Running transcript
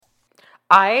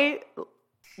I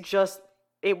just,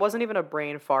 it wasn't even a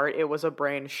brain fart, it was a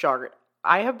brain shart.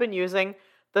 I have been using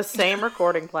the same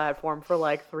recording platform for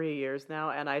like 3 years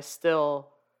now, and I still,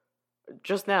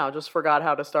 just now, just forgot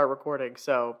how to start recording,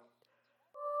 so.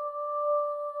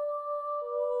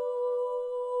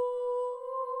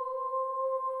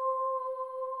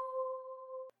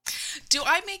 Do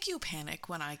I make you panic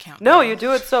when I count No, you down?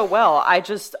 do it so well. I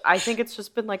think it's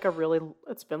just been like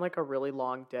it's been like a really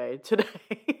long day today.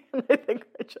 And I think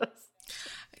I just,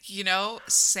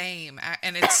 Same.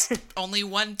 And it's only oh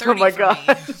 1:30 my for me.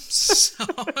 God. So,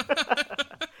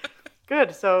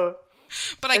 Good. So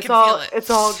but I can feel it. it's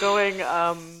all going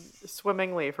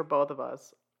swimmingly for both of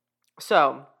us.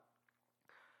 So,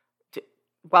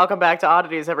 welcome back to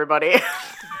Oddities, everybody.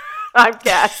 I'm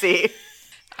Cassie.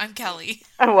 I'm Kelly.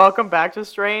 And welcome back to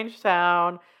Strange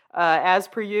Town. As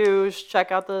per usual,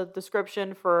 check out the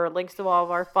description for links to all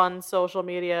of our fun social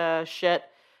media shit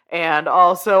and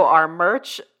also our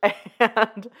merch.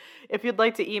 And if you'd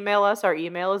like to email us, our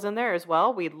email is in there as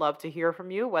well. We'd love to hear from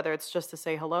you, whether it's just to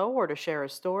say hello or to share a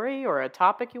story or a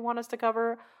topic you want us to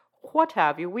cover, what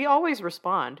have you. We always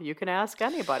respond. You can ask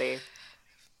anybody.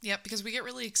 Yep, because we get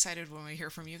really excited when we hear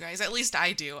from you guys. At least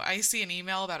I do. I see an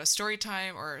email about a story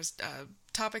time or a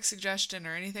topic suggestion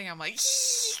or anything. I'm like,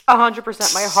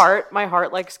 100%. My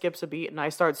heart like skips a beat and I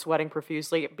start sweating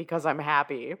profusely because I'm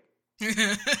happy.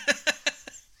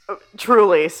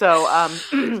 Truly. So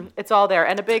it's all there.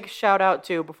 And a big shout out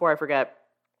to, before I forget,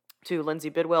 to Lindsay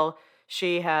Bidwell.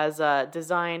 She has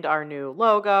designed our new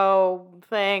logo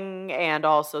thing and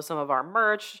also some of our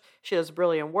merch. She does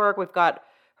brilliant work. We've got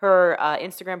her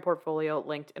Instagram portfolio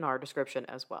linked in our description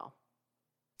as well.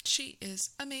 She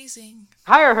is amazing.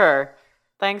 Hire her.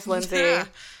 Thanks, Lindsay.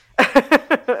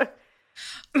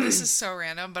 This is so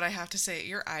random, but I have to say,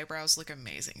 your eyebrows look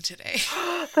amazing today.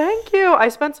 Thank you. I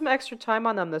spent some extra time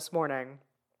on them this morning.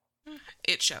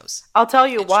 It shows. I'll tell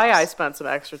you why I spent some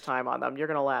extra time on them. You're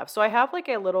going to laugh. So I have like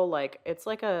a little it's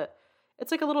like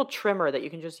a little trimmer that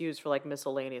you can just use for like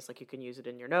miscellaneous. Like you can use it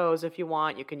in your nose if you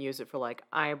want. You can use it for like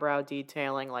eyebrow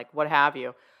detailing, like what have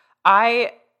you.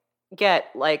 I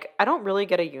don't really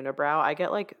get a unibrow. I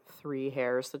get like 3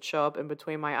 hairs that show up in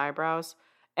between my eyebrows.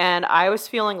 And I was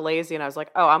feeling lazy and I was like,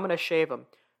 oh, I'm going to shave them.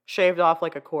 Shaved off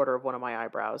like a quarter of one of my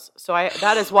eyebrows. So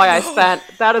that is why I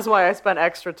spent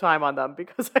extra time on them,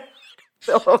 because I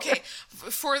feel okay.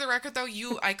 For the record though,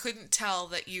 I couldn't tell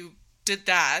that you did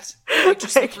that. You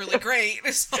just look really great.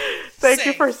 Thank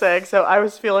you for saying so. I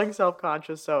was feeling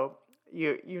self-conscious, so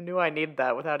you knew I needed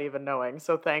that without even knowing.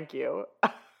 So thank you.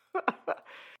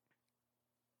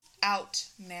 Out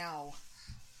now.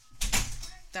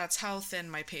 That's how thin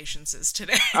my patience is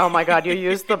today. Oh my God, you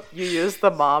used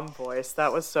the mom voice.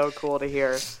 That was so cool to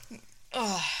hear.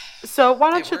 So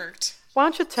why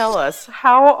don't you tell us,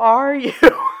 how are you?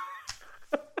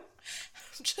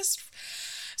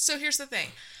 So here's the thing.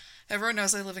 Everyone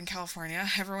knows I live in California.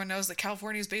 Everyone knows that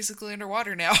California is basically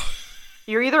underwater now.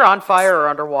 You're either on fire or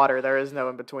underwater. There is no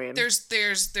in between.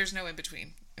 There's no in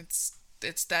between.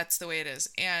 That's the way it is.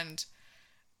 And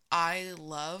I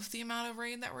love the amount of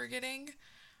rain that we're getting,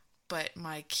 but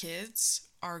my kids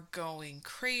are going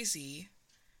crazy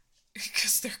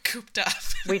because they're cooped up.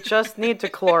 We just need to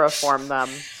chloroform them.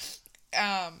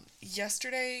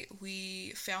 Yesterday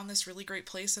we found this really great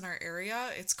place in our area.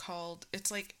 It's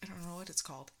like, I don't know what it's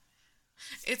called.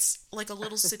 It's like a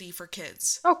little city for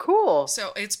kids. Oh, cool.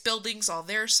 So it's buildings all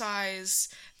their size.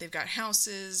 They've got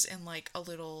houses and like a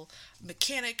little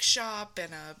mechanic shop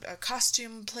and a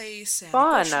costume place and a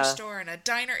grocery store and a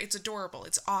diner. It's adorable.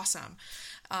 It's awesome.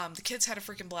 The kids had a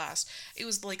freaking blast. It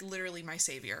was like literally my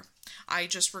savior. I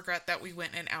just regret that we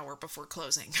went an hour before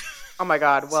closing. Oh my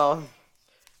God. Well,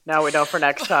 now we know for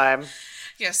next time.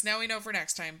 Yes, now we know for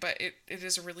next time, but it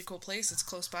is a really cool place. It's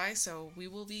close by, so we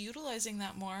will be utilizing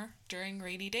that more during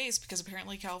rainy days, because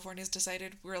apparently California's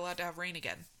decided we're allowed to have rain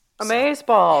again.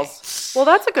 Amazeballs. Well,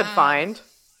 that's a good find.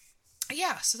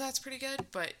 Yeah, so that's pretty good,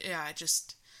 but yeah,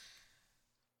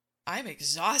 I'm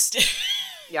exhausted.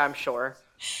 Yeah, I'm sure.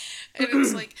 And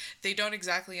it's like, they don't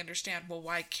exactly understand, well,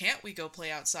 why can't we go play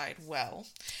outside? Well,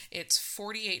 it's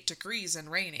 48 degrees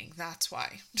and raining, that's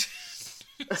why.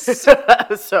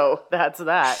 So that's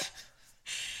that.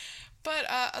 But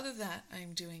other than that,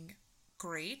 I'm doing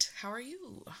great. How are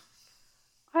you?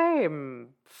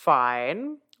 I'm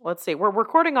fine. Let's see. We're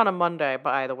recording on a Monday,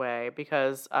 by the way,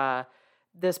 because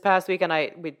this past weekend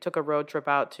we took a road trip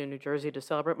out to New Jersey to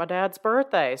celebrate my dad's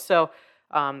birthday. So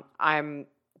I'm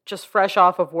just fresh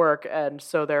off of work, and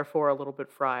so therefore a little bit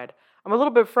fried. I'm a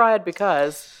little bit fried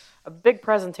because a big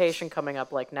presentation coming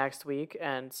up like next week,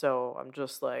 and so I'm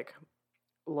just like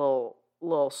a little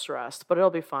little stressed, but it'll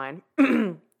be fine.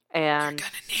 And you're gonna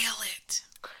nail it.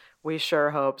 We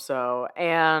sure hope so.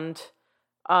 And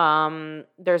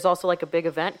there's also like a big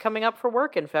event coming up for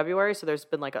work in February, so there's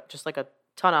been like just like a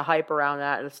ton of hype around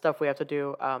that and stuff we have to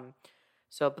do.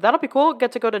 But that'll be cool.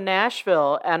 Get to go to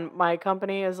Nashville, and my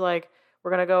company is like,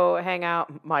 we're gonna go hang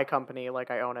out. My company, like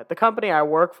I own it. The company I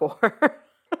work for.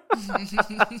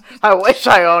 I wish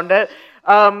I owned it.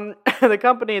 The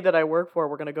company that I work for,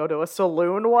 we're gonna go to a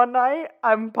saloon one night.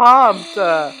 I'm pumped.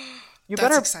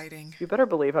 That's exciting. You better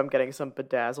believe I'm getting some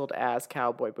bedazzled ass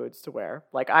cowboy boots to wear.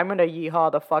 Like, I'm gonna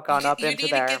yeehaw the fuck on up into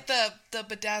there. You need to get the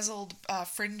bedazzled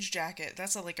fringe jacket.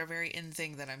 That's like a very in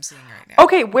thing that I'm seeing right now.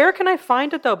 Okay, where can I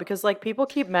find it though? Because like people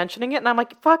keep mentioning it, and I'm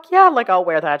like, fuck yeah, like I'll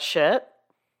wear that shit.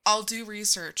 I'll do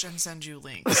research and send you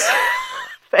links.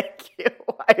 Thank you.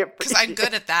 I appreciate it. Because I'm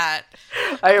good at that.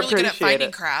 I'm really good at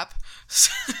finding crap.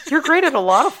 You're great at a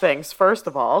lot of things, first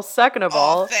of all. Second of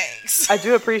all, thanks. I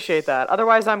do appreciate that.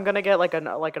 Otherwise, I'm gonna get like an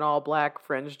all black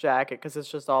fringe jacket because it's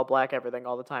just all black everything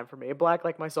all the time for me. Black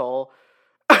like my soul.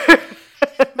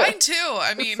 Mine too.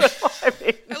 I mean,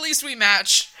 at least we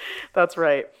match. That's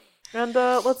right. And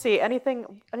let's see,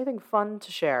 anything fun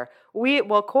to share?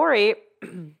 Corey.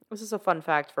 This is a fun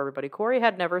fact for everybody. Corey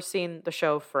had never seen the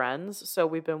show Friends, so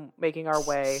we've been making our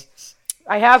way.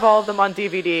 I have all of them on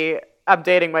DVD. I'm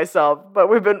dating myself, but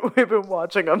we've been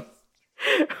watching them.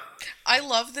 I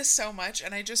love this so much,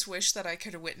 and I just wish that I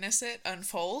could witness it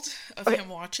unfold of him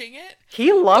watching it.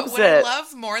 He loves it. What I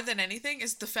love more than anything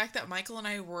is the fact that Michael and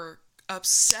I were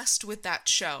obsessed with that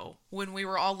show when we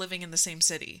were all living in the same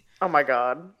city. Oh my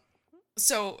god.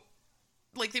 So,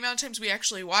 like, the amount of times we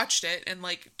actually watched it and,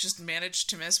 like, just managed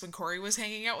to miss when Corey was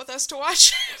hanging out with us to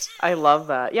watch it. I love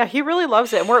that. Yeah, he really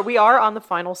loves it. And we are on the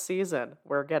final season.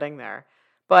 We're getting there.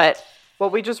 But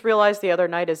what we just realized the other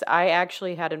night is I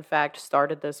actually had, in fact,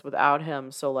 started this without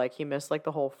him. So, like, he missed, like,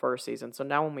 the whole first season. So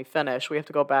now when we finish, we have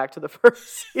to go back to the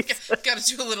first season. Gotta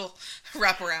do a little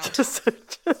wraparound. Just a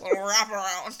little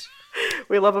wraparound.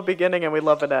 We love a beginning and we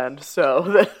love an end.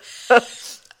 So...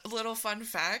 Little fun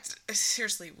fact,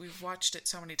 seriously, we've watched it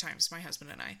so many times, my husband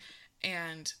and I,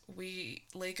 and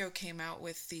Lego came out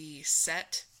with the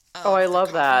set of I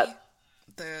love coffee,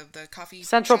 that. The coffee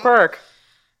Central shop. Perk.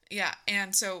 Yeah,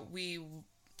 and so we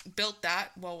built that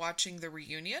while watching the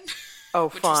reunion. Oh,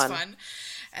 which fun. was fun.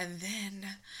 And then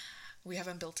we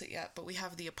haven't built it yet, but we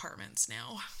have the apartments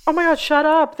now. Oh my god, shut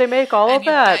up. They make all of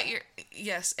that.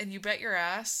 Yes, and you bet your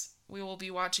ass we will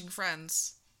be watching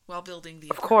Friends while building the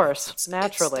Of course,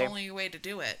 naturally. It's the only way to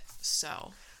do it.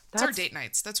 So it's our date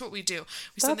nights. That's what we do.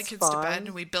 We send the kids to bed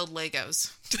and we build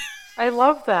Legos. I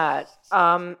love that.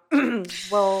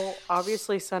 Well,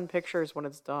 obviously send pictures when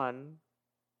it's done.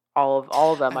 All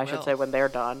of them, I should say, when they're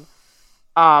done.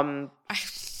 I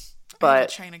have a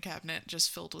china cabinet just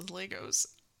filled with Legos.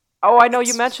 Oh, I know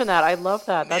you mentioned that. I love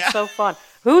that. That's so fun.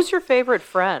 Who's your favorite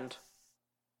friend?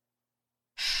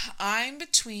 I'm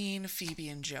between Phoebe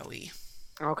and Joey.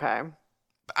 Okay.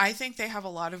 I think they have a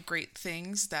lot of great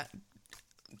things that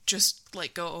just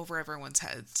like go over everyone's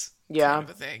heads. Yeah. Kind of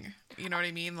a thing. You know what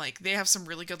I mean? Like they have some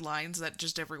really good lines that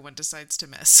just everyone decides to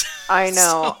miss. I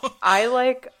know. So. I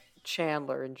like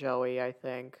Chandler and Joey, I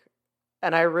think.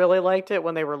 And I really liked it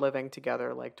when they were living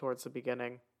together, like towards the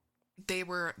beginning. They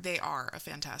are a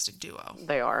fantastic duo.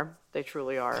 They are. They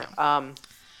truly are. Yeah.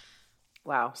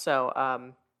 Wow.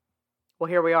 So, well,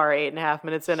 here we are, 8.5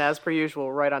 minutes in, as per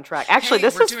usual, right on track. Actually,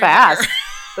 this is fast.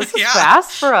 This is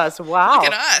fast for us. Wow.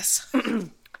 Look at us.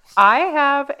 I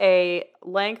have a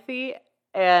lengthy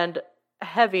and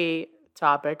heavy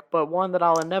topic, but one that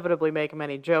I'll inevitably make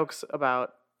many jokes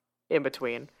about in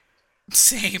between.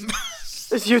 Same.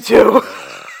 It's you too.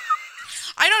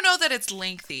 I don't know that it's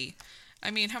lengthy. I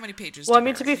mean, how many pages? Well, I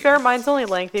mean, to be fair, mine's only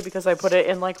lengthy because I put it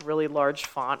in like really large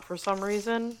font for some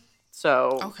reason.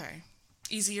 So okay.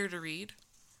 Easier to read?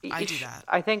 I do that.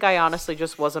 I think I honestly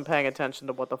just wasn't paying attention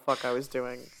to what the fuck I was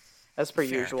doing, as per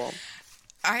usual.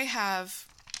 I have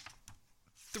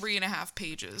 3.5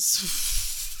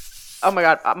 pages. Oh my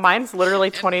god, mine's literally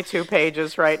 22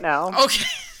 pages right now. Okay.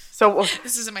 So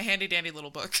this is in my handy dandy little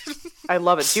book. I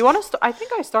love it. Do you want to? I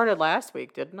think I started last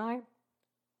week, didn't I?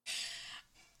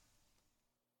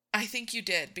 I think you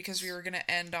did because we were going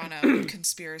to end on a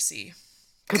conspiracy.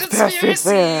 Conspiracy!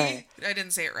 I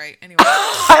didn't say it right. Anyway.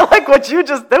 I like what you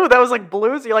just did. That was like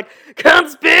bluesy. You're like,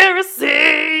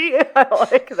 conspiracy! I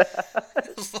like that. I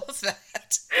love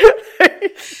that.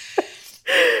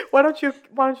 Why don't you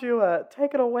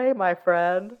take it away, my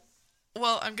friend?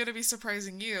 Well, I'm going to be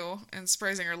surprising you and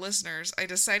surprising our listeners. I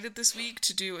decided this week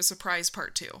to do a surprise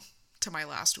part 2 to my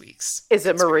last week's. Is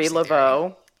it Marie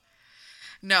Laveau?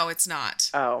 No, it's not.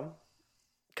 Oh.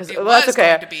 that's okay.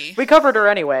 Going to be. We covered her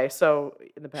anyway, so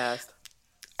in the past.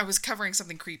 I was covering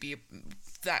something creepy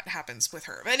that happens with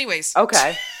her. But anyways.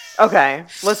 Okay.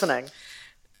 Listening.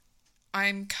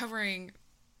 I'm covering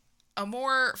a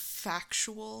more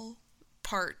factual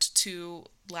part to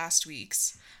last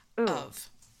week's of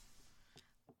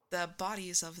the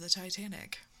bodies of the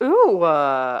Titanic. Ooh,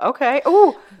 okay.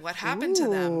 Ooh. What happened to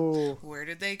them? Where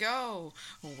did they go?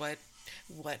 What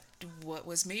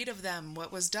was made of them?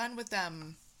 What was done with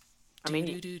them? I mean,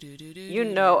 you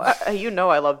know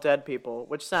I love dead people,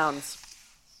 which sounds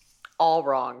all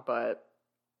wrong, but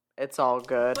it's all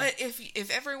good. But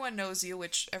if everyone knows you,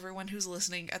 which everyone who's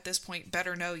listening at this point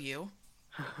better know you.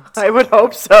 I would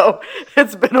hope so.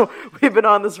 We've been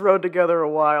on this road together a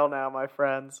while now, my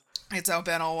friends. It's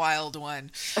been a wild one.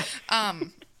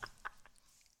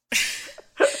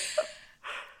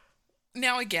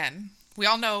 Now again, we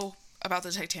all know about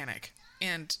the Titanic.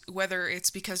 And whether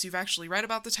it's because you've actually read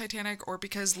about the Titanic or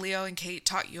because Leo and Kate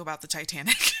taught you about the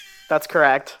Titanic. That's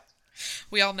correct.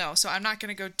 We all know. So I'm not going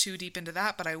to go too deep into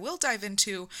that, but I will dive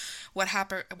into what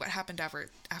happened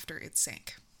after it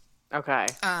sank. Okay.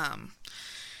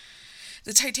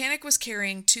 The Titanic was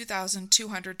carrying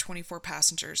 2,224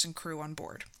 passengers and crew on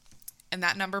board. And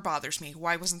that number bothers me.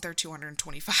 Why wasn't there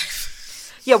 225?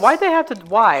 Yeah, why'd they have to...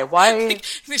 Why?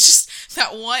 It's just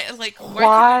that one... Like, why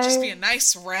couldn't it just be a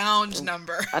nice round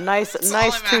number? A nice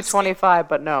 225,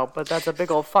 but no. But that's a big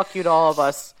old fuck you to all of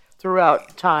us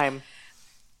throughout time.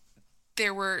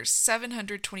 There were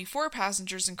 724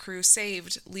 passengers and crew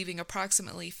saved, leaving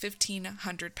approximately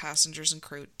 1,500 passengers and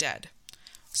crew dead.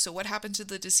 So what happened to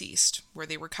the deceased? Were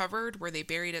they recovered? Were they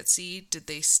buried at sea? Did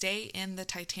they stay in the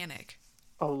Titanic?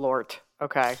 Oh, Lord.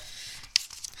 Okay.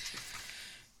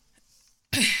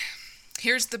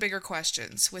 Here's the bigger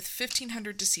questions. With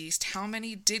 1,500 deceased, how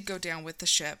many did go down with the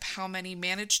ship? How many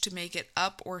managed to make it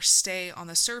up or stay on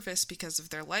the surface because of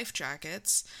their life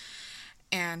jackets?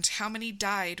 And how many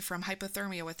died from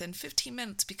hypothermia within 15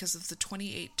 minutes because of the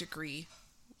 28-degree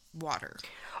water?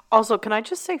 Also, can I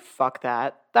just say fuck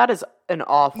that? That is an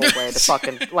awful way to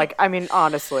fucking... Like, I mean,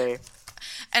 honestly.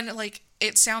 And, like,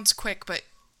 it sounds quick, but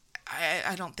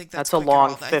I don't think that's a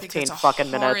long 15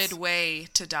 fucking minutes. It's a horrid way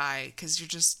to die, because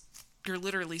you're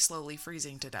literally slowly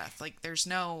freezing to death. Like, there's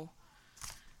no...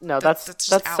 No, that's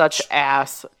such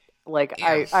ass. Like,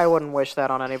 yeah. I wouldn't wish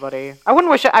that on anybody. I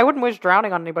wouldn't wish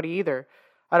drowning on anybody either.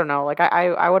 I don't know. Like,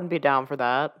 I wouldn't be down for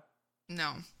that.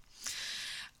 No.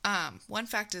 One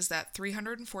fact is that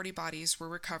 340 bodies were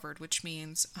recovered, which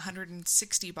means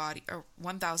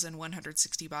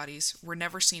 1,160 bodies were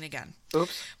never seen again.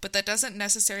 Oops. But that doesn't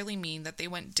necessarily mean that they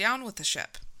went down with the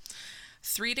ship.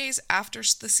 3 days after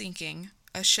the sinking,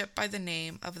 a ship by the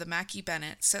name of the Mackie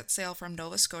Bennett set sail from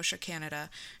Nova Scotia, Canada,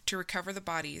 to recover the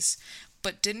bodies,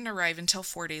 but didn't arrive until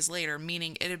 4 days later,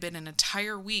 meaning it had been an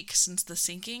entire week since the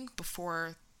sinking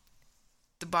before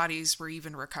the bodies were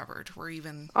even recovered.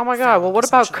 Oh my god, well what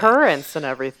about currents and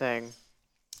everything?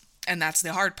 And that's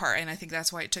the hard part, and I think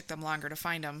that's why it took them longer to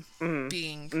find them,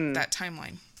 that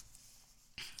timeline.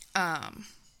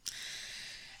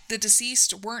 The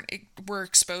deceased were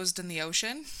exposed in the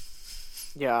ocean.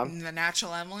 Yeah. In the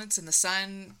natural elements, in the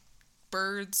sun,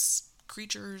 birds,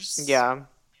 creatures. Yeah.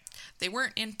 They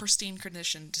weren't in pristine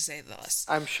condition, to say the least.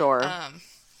 I'm sure.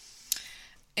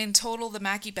 In total, the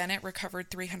Mackie Bennett recovered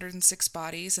 306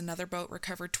 bodies, another boat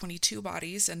recovered 22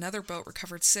 bodies, another boat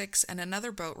recovered 6, and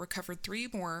another boat recovered 3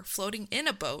 more, floating in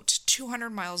a boat 200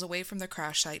 miles away from the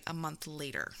crash site a month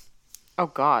later. Oh,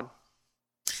 God.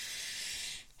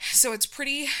 So it's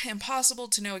pretty impossible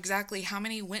to know exactly how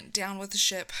many went down with the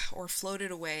ship or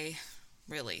floated away,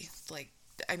 really. Like,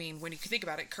 I mean, when you think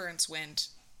about it, currents, wind,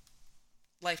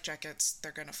 life jackets,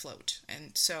 they're going to float.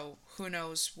 And so who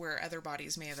knows where other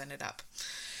bodies may have ended up.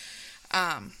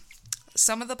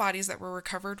 Some of the bodies that were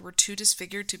recovered were too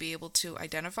disfigured to be able to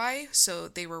identify, so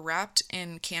they were wrapped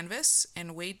in canvas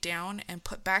and weighed down and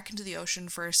put back into the ocean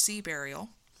for a sea burial.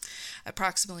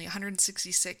 Approximately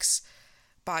 166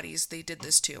 bodies they did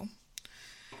this to.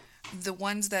 The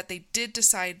ones that they did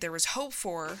decide there was hope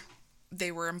for,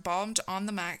 they were embalmed on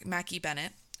the Mackie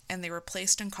Bennett, and they were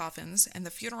placed in coffins, and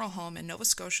the funeral home in Nova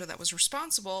Scotia that was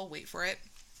responsible, wait for it.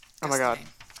 Oh my god.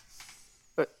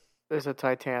 But there's a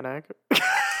Titanic.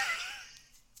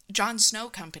 John Snow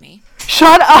Company.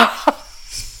 Shut up!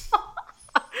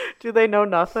 Do they know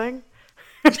nothing?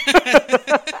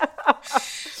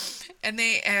 And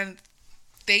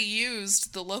they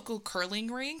used the local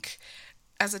curling rink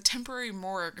as a temporary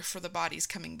morgue for the bodies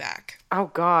coming back.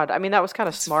 Oh, God. I mean, that was kind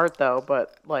of smart, though,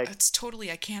 but, like... It's totally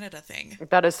a Canada thing.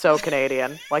 That is so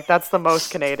Canadian. Like, that's the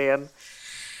most Canadian.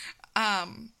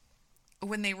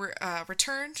 when they were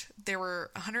returned, there were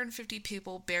 150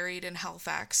 people buried in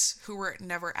Halifax who were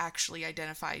never actually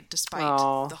identified,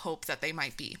 despite the hope that they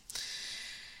might be.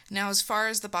 Now, as far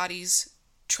as the bodies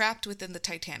trapped within the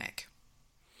Titanic,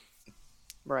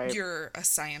 right? You're a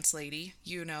science lady.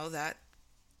 You know that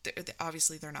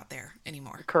obviously they're not there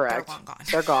anymore. Correct. They're long gone.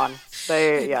 They're gone.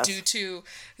 Yes. Due to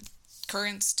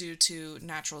currents, due to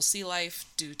natural sea life,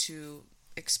 due to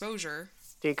exposure.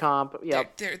 Decomp.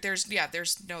 Yep.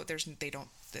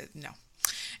 No.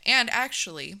 And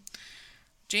actually,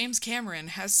 James Cameron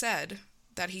has said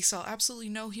that he saw absolutely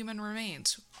no human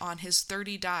remains on his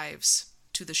 30 dives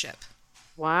to the ship.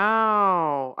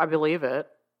 Wow. I believe it.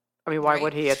 I mean, why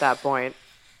would he at that point?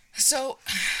 So,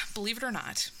 believe it or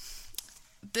not,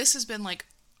 this has been like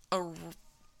a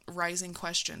rising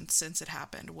question since it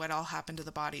happened. What all happened to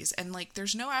the bodies? And like,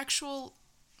 there's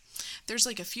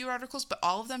like a few articles, but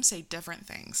all of them say different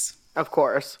things. Of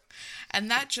course. And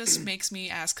that just makes me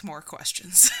ask more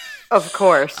questions. Of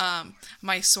course.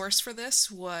 My source for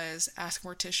this was Ask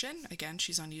Mortician. Again,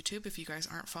 she's on YouTube. If you guys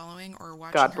aren't following or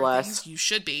watching God her bless. things, you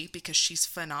should be, because she's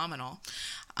phenomenal.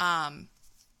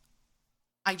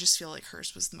 I just feel like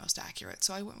hers was the most accurate,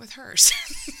 so I went with hers.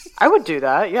 I would do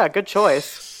that. Yeah, good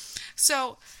choice.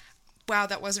 So, wow,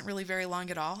 that wasn't really very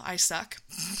long at all. I suck.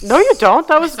 No, you don't.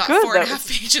 That was good. 4.5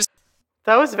 pages.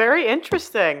 That was very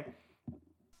interesting.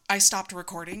 I stopped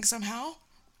recording somehow.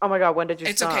 Oh my god, when did you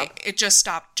stop? It's okay. It just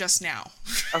stopped just now.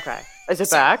 Okay. Is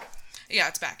it back? Yeah,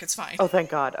 it's back. It's fine. Oh, thank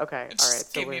God. Okay. It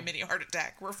just gave me a mini heart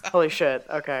attack. We're fine. Holy shit.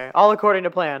 Okay. All according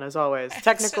to plan, as always.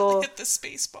 Technical. I hit the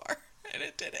space bar, and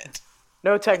it did it.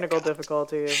 No technical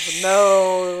difficulties.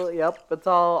 No. Yep. It's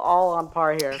all on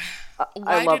par here.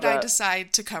 Why did I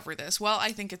decide to cover this? Well,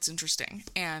 I think it's interesting,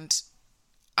 and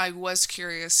I was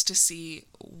curious to see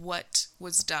what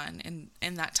was done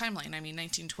in that timeline. I mean,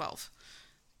 1912.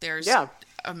 There's a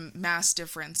mass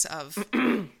difference of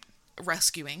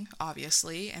rescuing,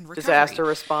 obviously, and recovery. Disaster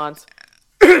response.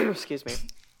 Excuse me.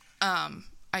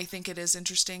 I think it is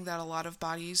interesting that a lot of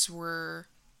bodies were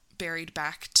buried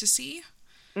back to sea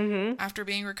after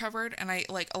being recovered. And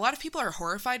a lot of people are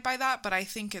horrified by that, but I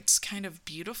think it's kind of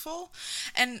beautiful.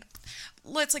 And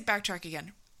let's backtrack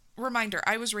again. Reminder,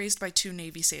 I was raised by 2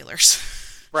 Navy sailors.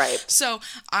 Right. So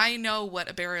I know what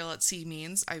a burial at sea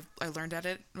means. I learned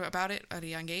about it at a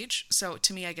young age. So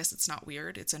to me, I guess it's not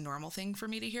weird. It's a normal thing for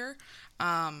me to hear.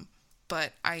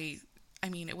 But I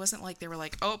mean, it wasn't like they were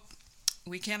like, oh,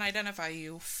 we can't identify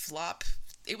you, flop.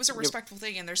 It was a respectful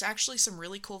thing. And there's actually some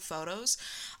really cool photos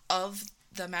of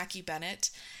the Mackie Bennett,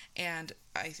 and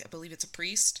I believe it's a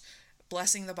priest,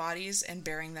 blessing the bodies and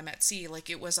burying them at sea. Like,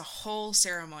 it was a whole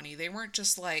ceremony. They weren't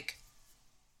just like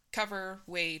cover,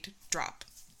 wade, drop.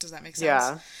 Does that make sense?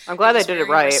 Yeah. I'm glad they did it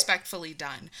right. Respectfully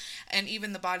done. And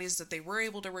even the bodies that they were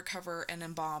able to recover and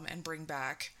embalm and bring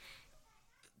back,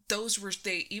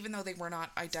 even though they were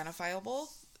not identifiable,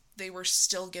 they were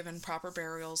still given proper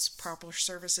burials, proper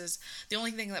services. The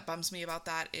only thing that bums me about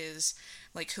that is,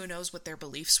 who knows what their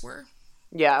beliefs were?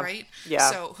 Yeah. Right? Yeah.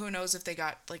 So who knows if they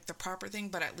got, the proper thing,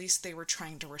 but at least they were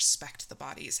trying to respect the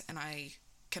bodies, and I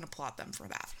can applaud them for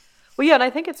that. Well, yeah, and I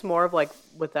think it's more of,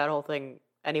 with that whole thing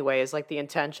anyway, is, the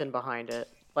intention behind it.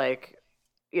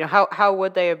 How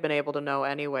would they have been able to know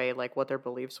anyway, what their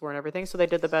beliefs were and everything? So they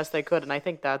did the best they could, and I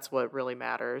think that's what really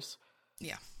matters.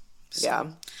 Yeah. So. Yeah.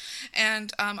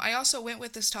 And I also went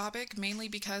with this topic mainly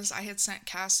because I had sent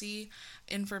Cassie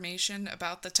information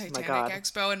about the Titanic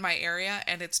Expo in my area,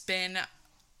 and it's been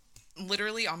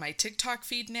literally on my TikTok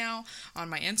feed now, on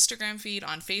my Instagram feed,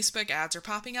 on Facebook. Ads are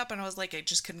popping up, and I was like, I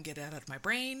just couldn't get it out of my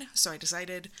brain, so I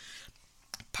decided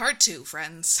part 2,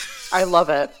 friends. I love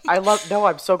it.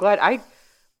 I'm so glad.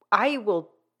 I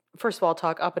will, first of all,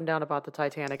 talk up and down about the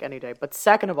Titanic any day, but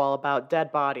second of all, about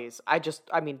dead bodies. Just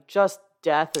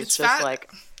death is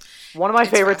one of my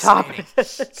favorite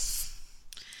topics.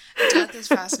 Death is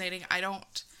fascinating.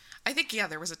 I think,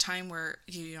 there was a time where,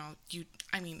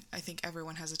 I think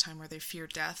everyone has a time where they fear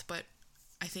death, but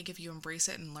I think if you embrace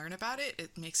it and learn about it,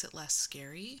 it makes it less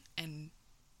scary, and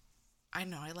I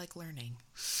know, I like learning.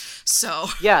 So.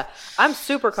 Yeah, I'm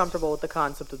super comfortable with the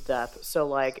concept of death.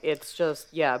 So, it's just,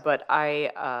 but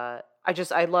I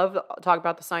love talking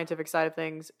about the scientific side of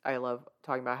things. I love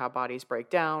talking about how bodies break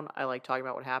down. I like talking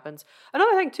about what happens.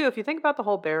 Another thing, too, if you think about the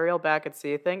whole burial back at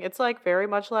sea thing, it's, very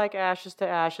much like ashes to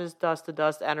ashes, dust to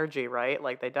dust energy, right?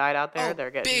 They died out there.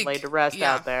 They're getting laid to rest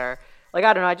out there. I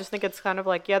don't know. I just think it's kind of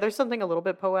there's something a little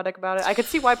bit poetic about it. I could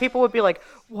see why people would be like,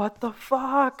 what the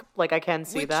fuck? I can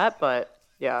see that, but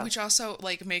Yeah. Which also,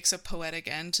 like, makes a poetic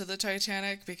end to the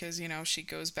Titanic because, you know, she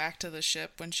goes back to the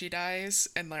ship when she dies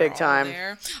and they're Big all time.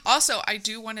 there. Also, I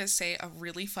do want to say a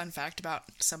really fun fact about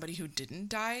somebody who didn't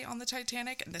die on the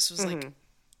Titanic, and this was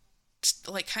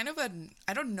like kind of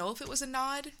I don't know if it was a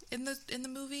nod in the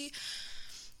movie.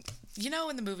 You know,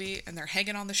 in the movie, and they're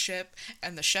hanging on the ship,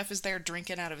 and the chef is there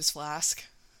drinking out of his flask.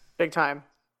 Big time.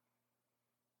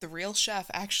 The real chef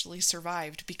actually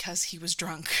survived because he was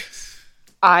drunk.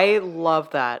 I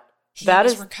love that. He that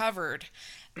was is recovered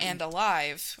and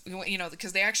alive, you know,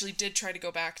 because they actually did try to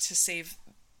go back to save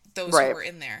those right. who were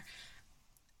in there.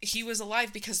 He was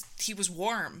alive because he was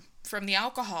warm from the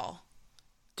alcohol.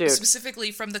 Dude.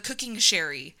 Specifically from the cooking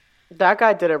sherry. That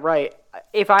guy did it right.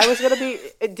 If I was going to be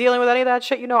dealing with any of that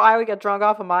shit, you know, I would get drunk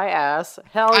off of my ass.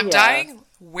 Hell I'm dying.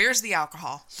 Where's the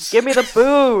alcohol? Give me the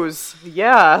booze.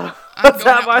 Yeah. Let's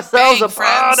have ourselves a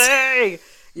party.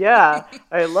 Yeah.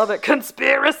 I love it.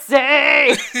 Conspiracy.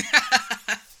 I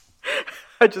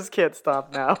just can't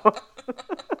stop now.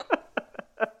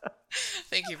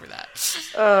 Thank you for that.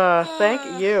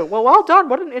 Thank you. Well done.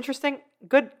 What an interesting,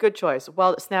 good choice.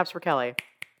 Well, snaps for Kelly.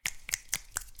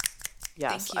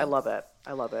 Yes, I love it.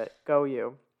 I love it. Go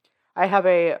you. I have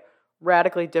a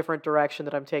radically different direction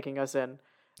that I'm taking us in.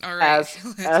 All right.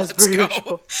 As per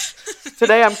usual.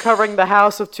 Today I'm covering the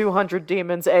House of 200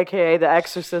 Demons, aka the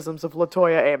exorcisms of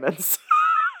LaToya Ammons.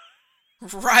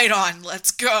 Right on. Let's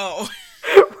go.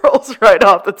 Rolls right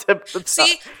off the tip of the tongue.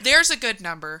 See, there's a good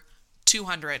number.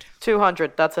 200.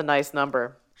 200. That's a nice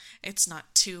number. It's not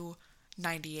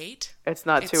 298. It's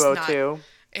not 202.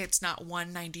 It's not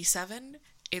 197.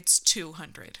 It's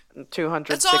 200. 216.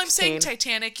 That's all I'm saying,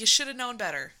 Titanic. You should have known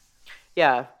better.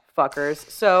 Yeah, fuckers.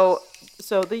 So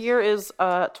the year is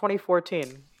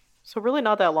 2014. So really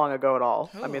not that long ago at all.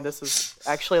 Ooh. I mean, this is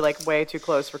actually like way too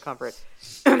close for comfort.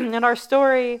 And our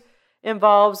story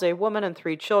involves a woman and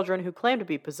 3 children who claim to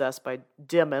be possessed by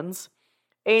demons.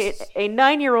 A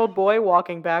 9-year-old boy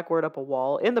walking backward up a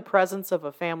wall in the presence of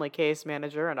a family case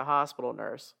manager and a hospital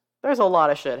nurse. There's a lot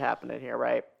of shit happening here,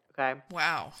 right? Okay.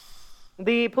 Wow.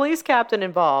 The police captain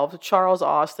involved, Charles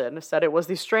Austin, said it was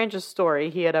the strangest story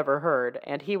he had ever heard,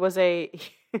 and he was a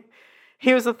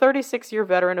 36-year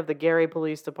veteran of the Gary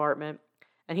Police Department,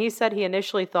 and he said he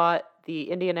initially thought the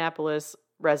Indianapolis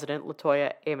resident,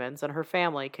 LaToya Ammons, and her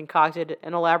family concocted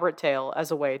an elaborate tale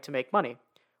as a way to make money.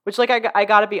 Which, like, I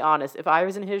gotta be honest, if I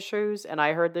was in his shoes and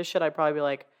I heard this shit, I'd probably be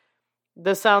like,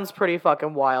 this sounds pretty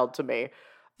fucking wild to me.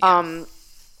 Yeah.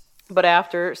 But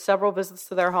after several visits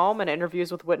to their home and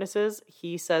interviews with witnesses,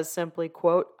 he says simply,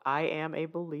 quote, I am a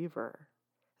believer.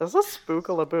 This is a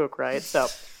spook-a-la-book, right? So,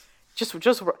 just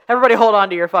everybody hold on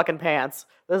to your fucking pants.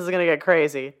 This is gonna get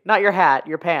crazy. Not your hat,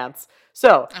 your pants.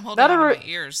 So, I'm holding on to my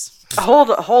ears. Hold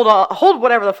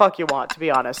whatever the fuck you want, to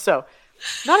be honest. So,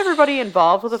 not everybody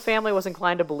involved with the family was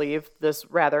inclined to believe this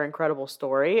rather incredible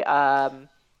story.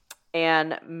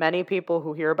 And many people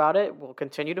who hear about it will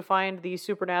continue to find these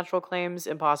supernatural claims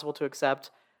impossible to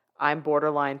accept. I'm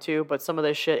borderline too, but some of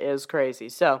this shit is crazy.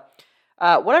 So,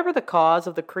 whatever the cause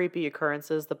of the creepy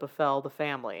occurrences that befell the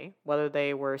family, whether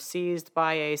they were seized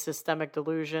by a systemic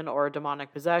delusion or a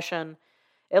demonic possession,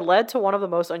 it led to one of the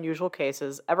most unusual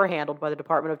cases ever handled by the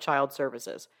Department of Child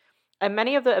Services. And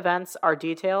many of the events are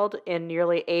detailed in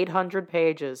nearly 800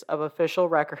 pages of official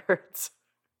records.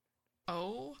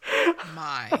 Oh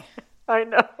my. I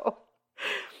know.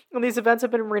 And these events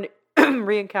have been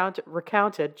recounted,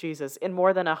 in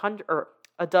more than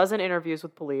a dozen interviews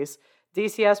with police,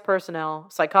 DCS personnel,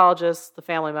 psychologists, the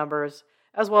family members,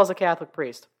 as well as a Catholic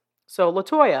priest. So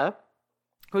LaToya,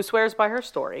 who swears by her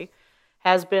story,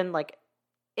 has been like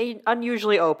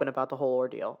unusually open about the whole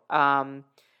ordeal.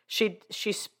 She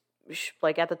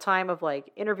like at the time of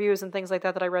like interviews and things like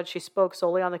that I read, she spoke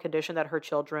solely on the condition that her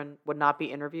children would not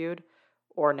be interviewed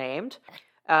or named.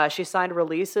 She signed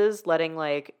releases letting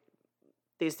like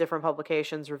these different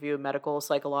publications review medical,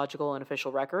 psychological, and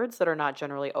official records that are not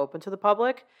generally open to the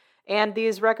public. And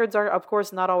these records are, of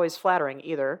course, not always flattering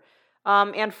either.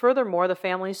 And furthermore, the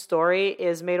family's story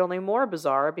is made only more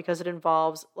bizarre because it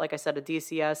involves, like I said, a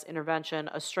DCS intervention,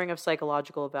 a string of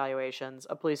psychological evaluations,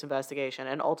 a police investigation,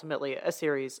 and ultimately a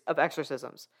series of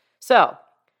exorcisms. So,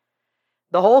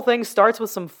 the whole thing starts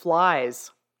with some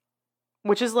flies,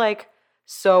 which is like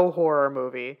so horror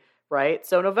movie, right?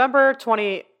 So November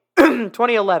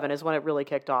 2011 is when it really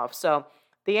kicked off. So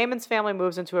the Ammons family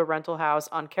moves into a rental house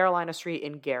on Carolina Street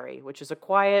in Gary, which is a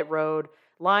quiet road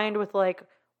lined with like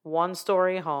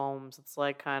one-story homes. It's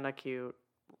like kind of cute,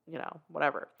 you know,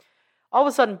 whatever. All of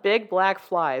a sudden, big black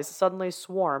flies suddenly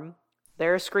swarm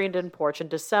their screened-in porch in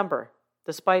December,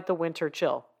 despite the winter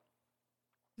chill.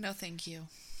 No, thank you.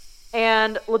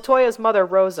 And LaToya's mother,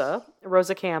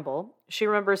 Rosa Campbell, she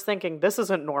remembers thinking, this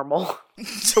isn't normal,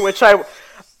 to which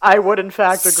I would in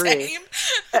fact agree.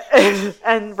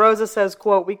 And Rosa says,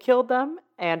 quote, we killed them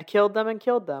and killed them and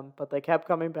killed them, but they kept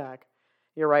coming back.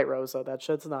 You're right, Rosa. That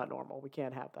shit's not normal. We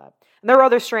can't have that. And there were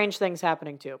other strange things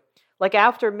happening, too. Like,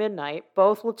 after midnight,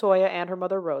 both LaToya and her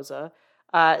mother, Rosa,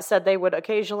 said they would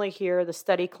occasionally hear the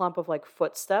steady clump of, like,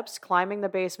 footsteps climbing the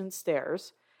basement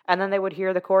stairs, and then they would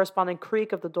hear the corresponding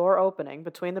creak of the door opening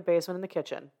between the basement and the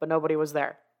kitchen, but nobody was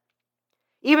there.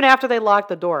 Even after they locked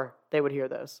the door, they would hear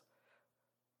this.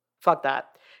 Fuck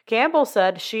that. Campbell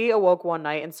said she awoke one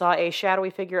night and saw a shadowy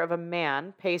figure of a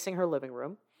man pacing her living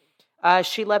room.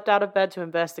 She leapt out of bed to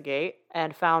investigate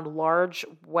and found large,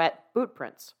 wet boot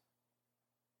prints,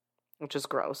 which is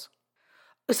gross.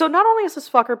 So not only is this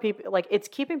fucker it's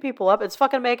keeping people up, it's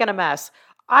fucking making a mess.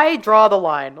 I draw the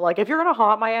line. Like, if you're gonna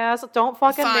haunt my ass, don't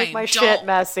fucking make my shit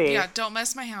messy. Yeah, don't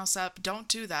mess my house up. Don't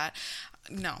do that.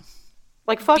 No.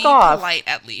 Like, fuck off. Be polite,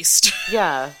 at least.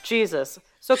 Yeah, Jesus.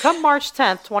 So come March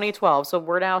 10th, 2012, so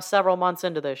we're now several months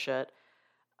into this shit,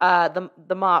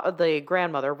 the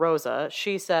grandmother, Rosa,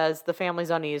 she says the family's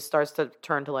unease starts to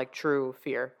turn to, like, true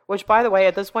fear. Which, by the way,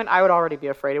 at this point, I would already be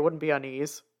afraid. It wouldn't be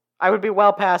unease. I would be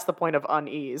well past the point of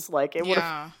unease. Like, it would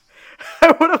have...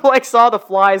 I would have, like, saw the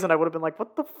flies and I would have been like,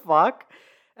 what the fuck?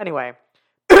 Anyway.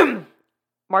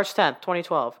 March 10th,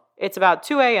 2012. It's about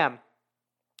 2 a.m.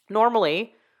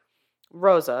 Normally,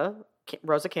 Rosa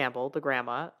Campbell, the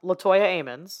grandma, LaToya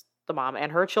Ammons, the mom,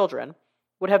 and her children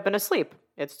would have been asleep.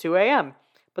 It's 2 a.m.,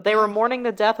 but they were mourning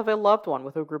the death of a loved one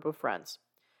with a group of friends.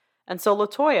 And so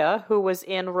LaToya, who was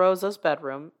in Rosa's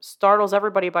bedroom, startles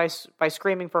everybody by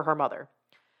screaming for her mother.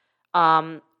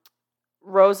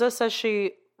 Rosa says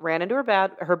she ran into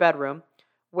her bedroom,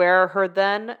 where her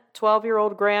then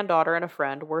 12-year-old granddaughter and a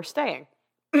friend were staying.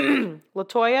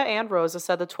 LaToya and Rosa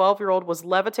said the 12-year-old was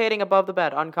levitating above the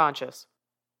bed, unconscious.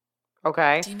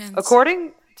 Okay? Demons.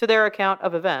 According to their account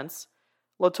of events,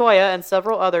 LaToya and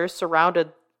several others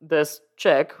surrounded this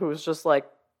chick who's just like,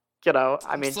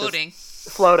 floating. Just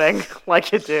floating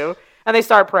like you do. And they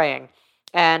start praying.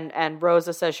 And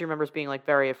Rosa says she remembers being, like,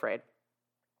 very afraid.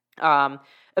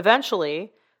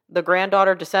 Eventually, the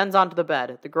granddaughter descends onto the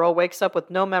bed. The girl wakes up with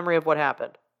no memory of what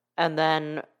happened. And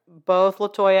then both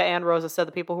LaToya and Rosa said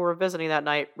the people who were visiting that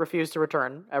night refused to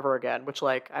return ever again, which,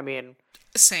 like, I mean...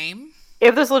 Same.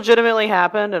 If this legitimately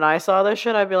happened and I saw this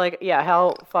shit, I'd be like, yeah,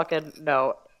 hell fucking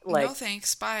no. Like, no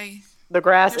thanks, bye. The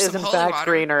grass is in fact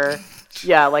greener.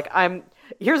 Yeah, like,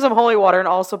 here's some holy water, and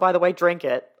also, by the way, drink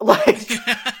it. Like,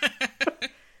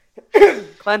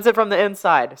 cleanse it from the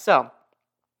inside. So,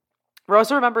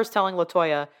 Rosa remembers telling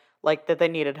LaToya, like, that they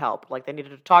needed help. Like, they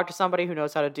needed to talk to somebody who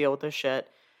knows how to deal with this shit.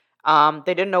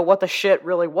 They didn't know what the shit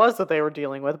really was that they were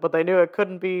dealing with, but they knew it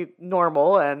couldn't be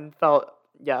normal and felt,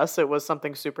 yes, it was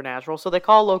something supernatural. So they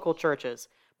call local churches.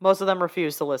 Most of them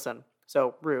refused to listen.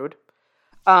 So, rude.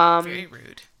 Very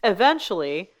rude.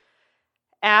 Eventually,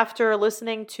 after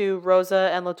listening to Rosa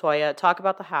and LaToya talk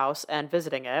about the house and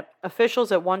visiting it,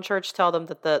 officials at one church tell them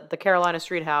that the Carolina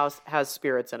Street house has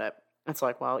spirits in it. It's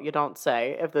like, well, you don't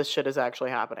say if this shit is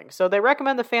actually happening. So they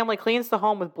recommend the family cleans the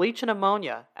home with bleach and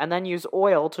ammonia and then use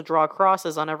oil to draw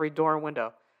crosses on every door and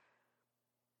window.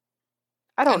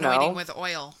 I don't know. Anointing with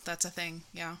oil. That's a thing,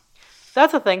 yeah.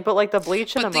 That's a thing, but, like, the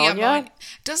bleach and ammonia...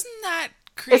 Doesn't that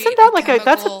create Isn't that like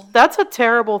chemical... That's a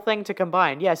terrible thing to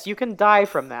combine. Yes, you can die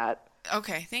from that.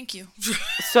 Okay, thank you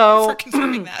for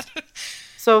confirming that.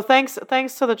 So thanks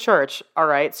to the church. All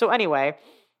right. So anyway,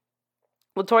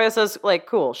 LaToya says, like,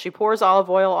 cool. She pours olive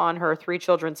oil on her 3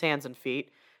 children's hands and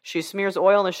feet. She smears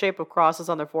oil in the shape of crosses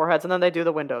on their foreheads, and then they do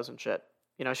the windows and shit.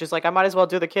 You know, she's like, I might as well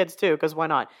do the kids too, because why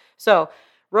not? So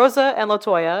Rosa and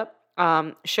LaToya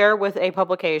share with a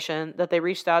publication that they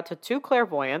reached out to 2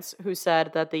 clairvoyants who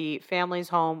said that the family's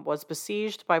home was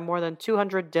besieged by more than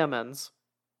 200 demons.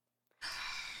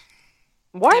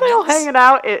 Why are they all hanging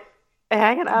out?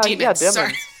 Demons, yeah, demons.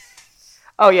 Sorry.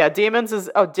 Oh yeah, demons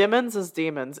is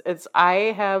demons. I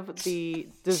have the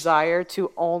desire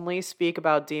to only speak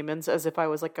about demons as if I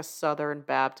was like a Southern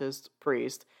Baptist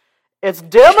priest. It's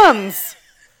demons.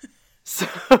 So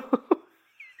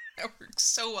that works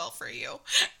so well for you.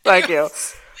 Thank you.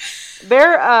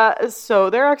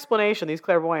 Their explanation, these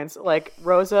clairvoyants, like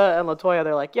Rosa and LaToya,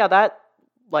 they're like, yeah, that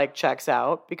like checks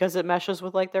out because it meshes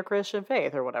with like their Christian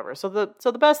faith or whatever. So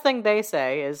the best thing they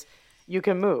say is you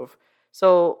can move.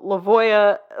 So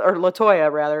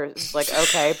LaToya rather is like,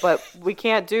 okay, but we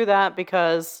can't do that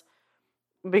because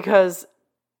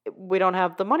we don't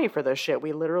have the money for this shit.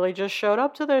 We literally just showed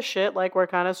up to this shit like we're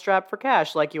kind of strapped for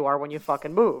cash, like you are when you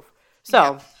fucking move.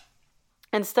 So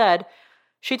instead,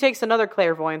 she takes another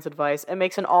clairvoyant's advice and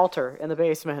makes an altar in the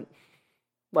basement,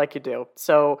 like you do.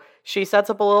 So she sets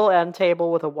up a little end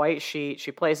table with a white sheet.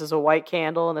 She places a white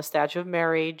candle and a statue of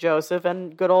Mary, Joseph,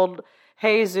 and good old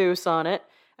Jesus on it.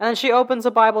 And then she opens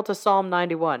a Bible to Psalm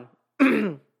 91.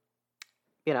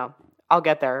 I'll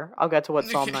get there. I'll get to what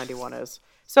Psalm 91 is.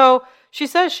 So she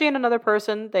says she and another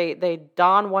person, they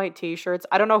don white t-shirts.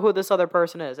 I don't know who this other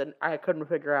person is, and I couldn't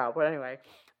figure out. But anyway,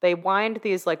 they wind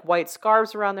these like white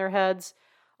scarves around their heads.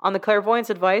 On the clairvoyant's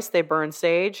advice, they burn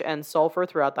sage and sulfur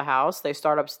throughout the house. They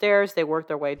start upstairs. They work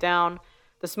their way down.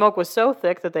 The smoke was so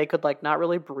thick that they could like not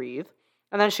really breathe.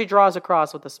 And then she draws a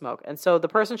cross with the smoke. And so the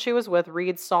person she was with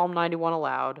reads Psalm 91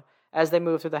 aloud as they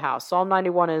move through the house. Psalm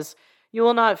 91 is, "You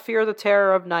will not fear the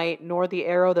terror of night, nor the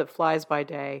arrow that flies by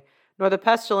day, nor the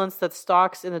pestilence that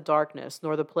stalks in the darkness,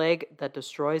 nor the plague that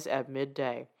destroys at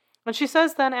midday." And she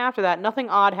says then after that, nothing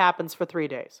odd happens for 3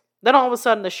 days. Then all of a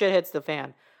sudden the shit hits the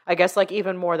fan. I guess like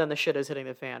even more than the shit is hitting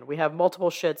the fan. We have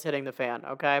multiple shits hitting the fan,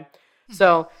 okay?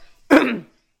 So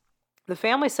the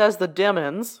family says the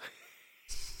Dimmons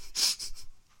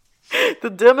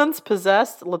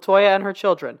possessed LaToya and her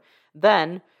children,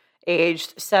 then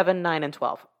aged 7, 9, and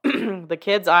 12. The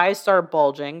kids' eyes start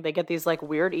bulging. They get these like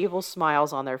weird evil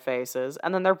smiles on their faces,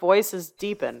 and then their voices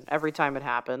deepen every time it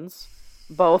happens.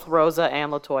 Both Rosa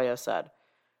and LaToya said.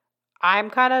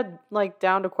 I'm kind of like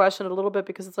down to question it a little bit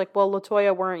because it's like, well,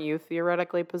 LaToya, weren't you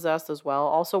theoretically possessed as well?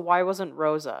 Also, why wasn't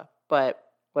Rosa? But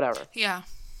whatever. Yeah.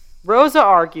 Rosa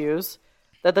argues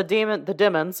that the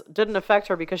demons didn't affect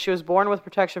her because she was born with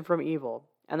protection from evil.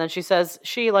 And then she says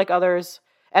she, like others,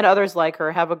 and others like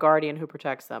her, have a guardian who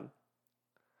protects them.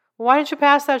 Why didn't you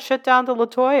pass that shit down to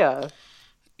LaToya?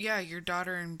 Yeah, your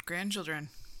daughter and grandchildren.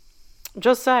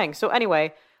 Just saying. So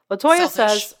anyway, LaToya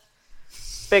says,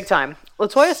 big time.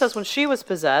 LaToya says when she was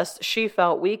possessed, she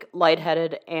felt weak,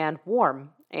 lightheaded, and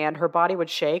warm. And her body would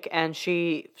shake, and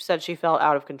she said she felt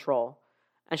out of control.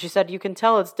 And she said, you can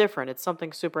tell it's different. It's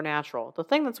something supernatural. The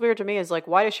thing that's weird to me is, like,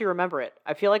 why does she remember it?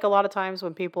 I feel like a lot of times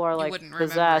when people are, like,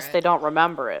 possessed, they don't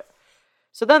remember it.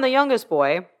 So then the youngest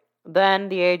boy, then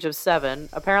the age of 7,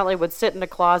 apparently would sit in a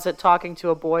closet talking to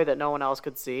a boy that no one else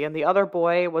could see, and the other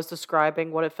boy was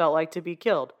describing what it felt like to be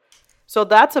killed. So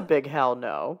that's a big hell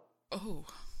no. Oh.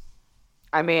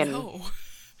 I mean...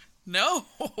 No.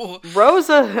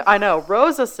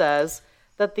 Rosa says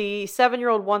that the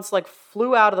 7-year-old once, like,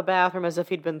 flew out of the bathroom as if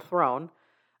he'd been thrown.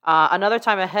 Another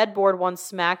time, a headboard once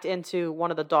smacked into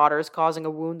one of the daughters, causing a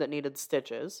wound that needed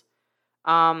stitches.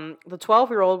 The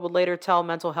 12-year-old would later tell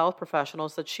mental health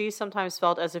professionals that she sometimes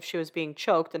felt as if she was being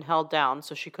choked and held down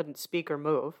so she couldn't speak or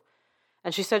move.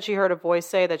 And she said she heard a voice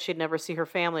say that she'd never see her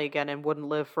family again and wouldn't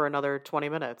live for another 20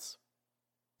 minutes.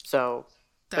 So,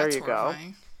 there you go.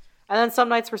 And then some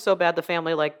nights were so bad the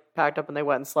family, like, packed up and they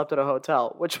went and slept at a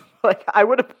hotel, which, like, I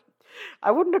wouldn't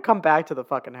have come back to the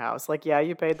fucking house. Like, yeah,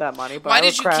 you paid that money, but why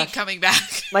did you keep coming back?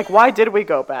 Like, why did we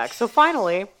go back? So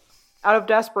finally, out of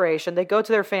desperation, they go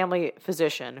to their family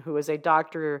physician, who is a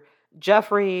Dr.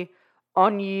 Jeffrey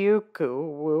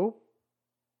Onyuku.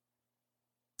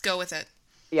 Go with it.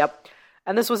 Yep.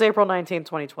 And this was April 19,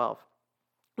 2012.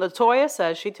 LaToya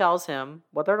says she tells him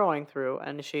what they're going through,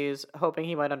 and she's hoping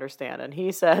he might understand. And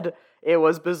he said it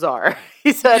was bizarre.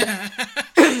 He said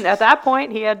at that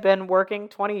point, he had been working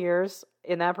 20 years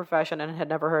in that profession and had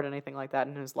never heard anything like that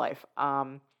in his life.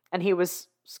 And he was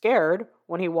scared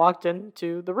when he walked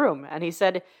into the room. And he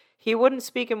said he wouldn't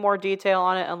speak in more detail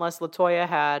on it unless LaToya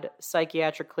had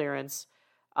psychiatric clearance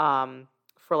for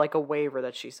like a waiver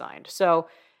that she signed. So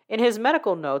in his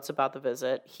medical notes about the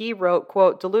visit, he wrote,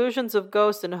 quote, delusions of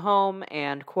ghost in home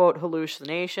and, quote,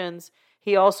 hallucinations.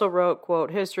 He also wrote,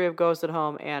 quote, history of ghost at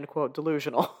home and, quote,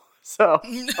 delusional. So,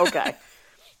 okay.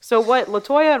 So what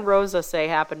LaToya and Rosa say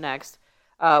happened next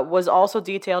was also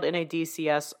detailed in a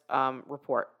DCS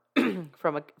report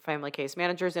from a family case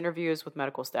manager's interviews with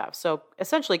medical staff. So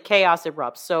essentially chaos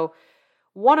erupts. So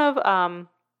both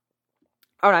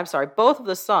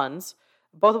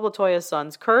of LaToya's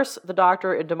sons curse the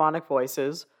doctor in demonic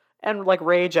voices and, like,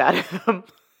 rage at him.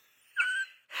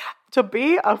 To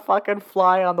be a fucking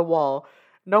fly on the wall.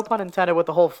 No pun intended with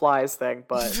the whole flies thing,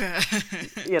 but,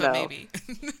 you know.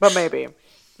 But maybe.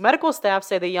 Medical staff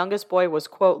say the youngest boy was,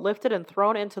 quote, lifted and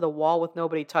thrown into the wall with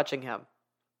nobody touching him.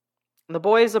 The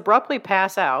boys abruptly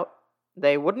pass out.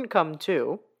 They wouldn't come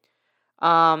to.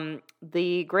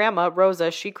 The grandma,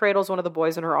 Rosa, she cradles one of the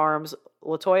boys in her arms.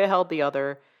 LaToya held the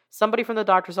other. Somebody from the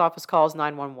doctor's office calls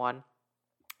 911.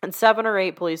 And 7 or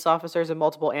 8 police officers and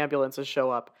multiple ambulances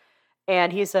show up.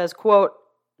 And he says, quote,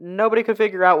 nobody could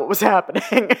figure out what was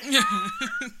happening.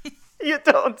 You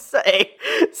don't say.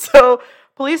 So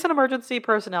Police and emergency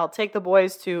personnel take the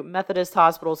boys to Methodist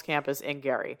Hospital's campus in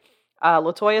Gary.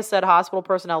 LaToya said hospital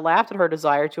personnel laughed at her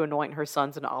desire to anoint her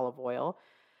sons in olive oil.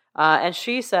 And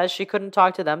she says she couldn't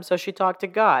talk to them, so she talked to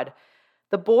God.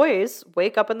 The boys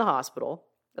wake up in the hospital.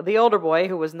 The older boy,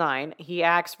 who was 9, he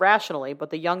acts rationally,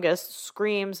 but the youngest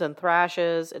screams and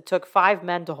thrashes. It took 5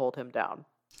 men to hold him down.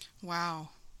 Wow.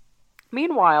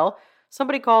 Meanwhile,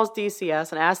 somebody calls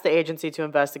DCS and asks the agency to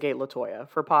investigate LaToya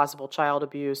for possible child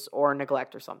abuse or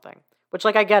neglect or something. Which,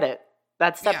 I get it.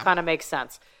 That step kind of makes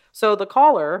sense. So the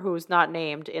caller, who's not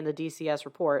named in the DCS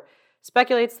report,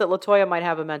 speculates that LaToya might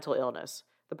have a mental illness.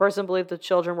 The person believed the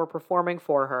children were performing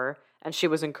for her, and she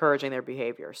was encouraging their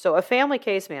behavior. So a family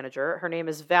case manager, her name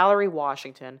is Valerie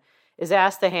Washington, is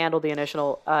asked to handle the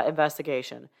initial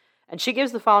investigation. And she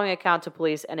gives the following account to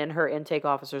police and in her intake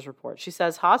officer's report. She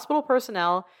says, hospital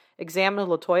personnel examined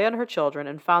LaToya and her children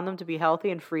and found them to be healthy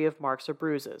and free of marks or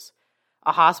bruises.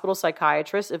 A hospital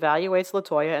psychiatrist evaluates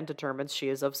LaToya and determines she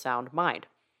is of sound mind.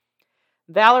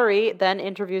 Valerie then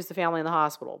interviews the family in the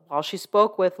hospital. While she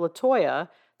spoke with LaToya,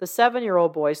 the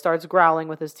 7-year-old boy starts growling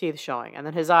with his teeth showing, and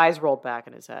then his eyes rolled back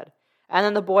in his head. And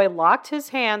then the boy locked his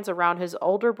hands around his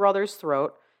older brother's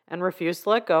throat and refused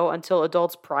to let go until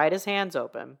adults pried his hands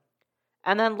open.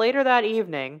 And then later that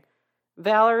evening,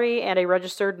 Valerie and a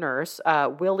registered nurse,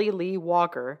 Willie Lee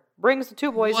Walker, brings the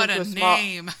 2 boys into a small...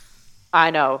 name. I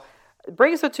know.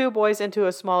 Brings the 2 boys into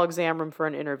a small exam room for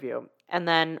an interview. And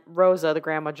then Rosa, the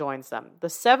grandma, joins them. The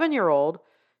 7-year-old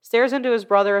stares into his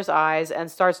brother's eyes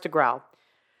and starts to growl.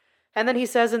 And then he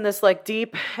says in this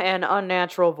deep and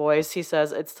unnatural voice, he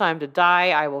says, "It's time to die,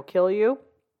 I will kill you."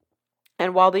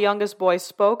 And while the youngest boy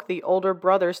spoke, the older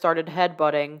brother started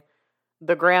headbutting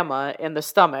the grandma in the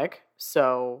stomach.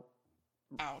 So,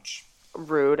 ouch.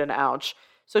 Rude and ouch.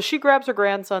 So she grabs her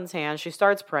grandson's hand, she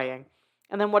starts praying.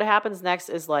 And then what happens next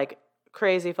is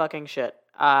crazy fucking shit.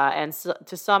 And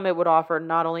to some it would offer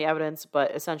not only evidence,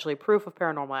 but essentially proof of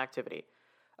paranormal activity.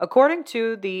 According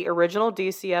to the original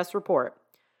DCS report,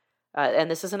 and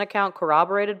this is an account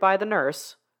corroborated by the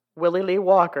nurse, Willie Lee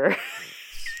Walker,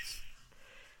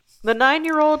 the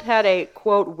 9-year-old had a,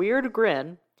 quote, weird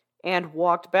grin and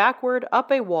walked backward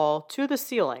up a wall to the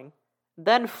ceiling,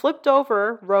 then flipped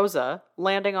over Rosa,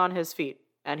 landing on his feet,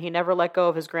 and he never let go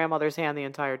of his grandmother's hand the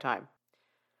entire time.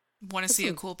 Want to see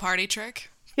a cool party trick?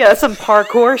 Yeah, that's some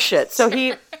parkour shit. So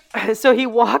he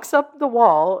walks up the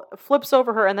wall, flips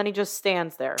over her, and then he just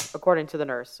stands there, according to the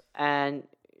nurse. And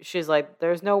she's like,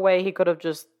 there's no way he could have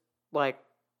just,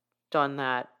 done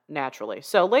that naturally.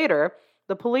 So later,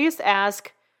 the police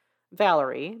ask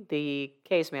Valerie, the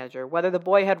case manager, whether the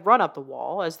boy had run up the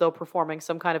wall as though performing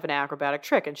some kind of an acrobatic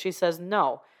trick. And she says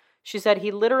no. She said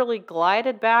he literally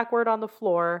glided backward on the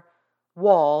floor,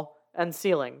 wall, and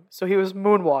ceiling. So he was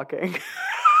moonwalking.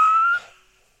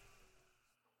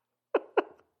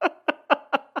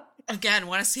 Again,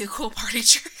 want to see a cool party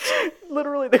trick?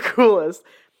 Literally the coolest.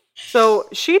 So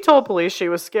she told police she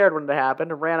was scared when it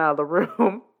happened and ran out of the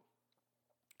room.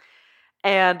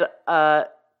 And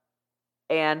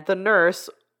the nurse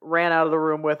ran out of the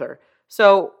room with her.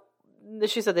 So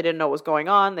she said they didn't know what was going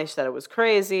on. They said it was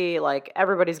crazy.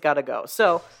 Everybody's got to go.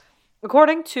 So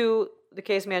according to the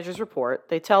case manager's report,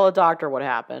 they tell a doctor what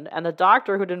happened. And the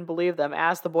doctor, who didn't believe them,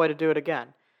 asked the boy to do it again.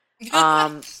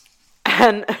 And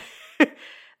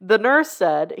the nurse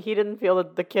said he didn't feel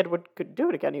that the kid could do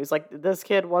it again. He was like, this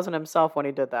kid wasn't himself when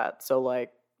he did that. So,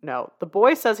 no. The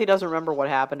boy says he doesn't remember what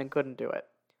happened and couldn't do it,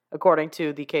 according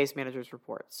to the case manager's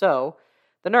report. So,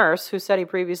 the nurse, who said he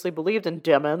previously believed in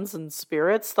demons and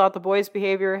spirits, thought the boy's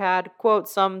behavior had, quote,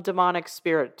 some demonic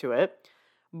spirit to it,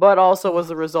 but also was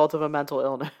the result of a mental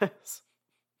illness.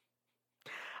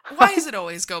 Why does it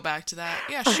always go back to that?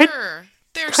 Yeah, sure.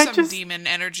 There's some demon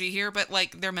energy here, but,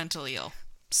 they're mentally ill.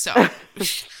 So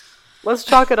let's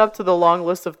chalk it up to the long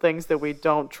list of things that we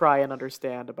don't try and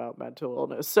understand about mental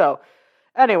illness. So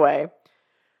anyway,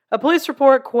 a police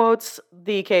report quotes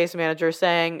the case manager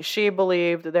saying she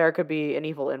believed there could be an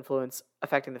evil influence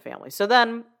affecting the family. So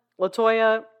then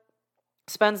LaToya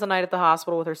spends the night at the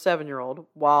hospital with her 7-year-old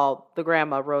while the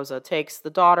grandma, Rosa, takes the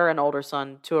daughter and older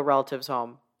son to a relative's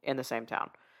home in the same town.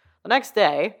 The next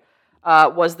day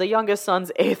was the youngest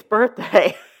son's 8th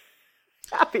birthday.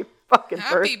 Happy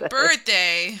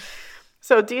birthday.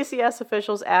 So DCS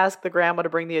officials asked the grandma to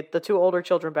bring the 2 older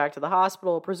children back to the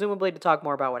hospital, presumably to talk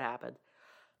more about what happened.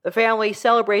 The family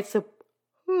celebrates the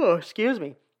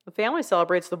family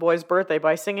celebrates the boy's birthday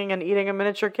by singing and eating a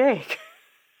miniature cake.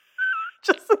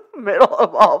 Just in the middle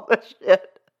of all this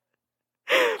shit.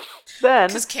 Then,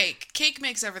 because cake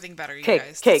makes everything better, you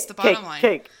guys. That's the bottom line.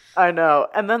 Cake. I know.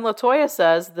 And then LaToya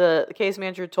says the case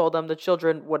manager told them the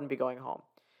children wouldn't be going home.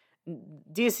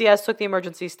 DCS took the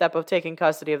emergency step of taking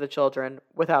custody of the children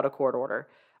without a court order.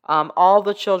 All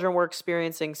the children were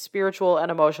experiencing spiritual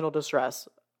and emotional distress,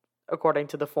 according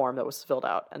to the form that was filled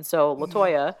out. And so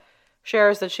LaToya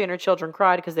shares that she and her children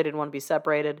cried because they didn't want to be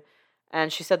separated.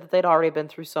 And she said that they'd already been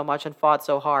through so much and fought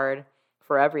so hard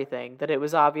for everything that it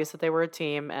was obvious that they were a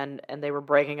team and they were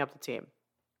breaking up the team.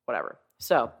 Whatever.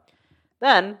 So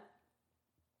then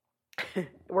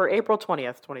we're April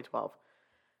 20th, 2012.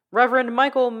 Reverend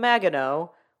Michael Magano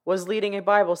was leading a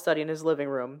Bible study in his living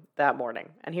room that morning,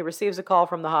 and he receives a call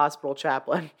from the hospital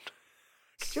chaplain.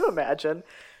 Could you imagine?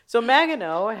 So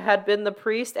Magano had been the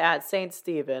priest at St.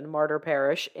 Stephen Martyr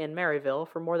Parish in Maryville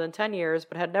for more than 10 years,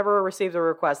 but had never received a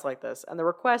request like this. And the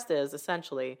request is,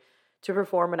 essentially, to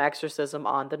perform an exorcism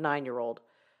on the 9-year-old.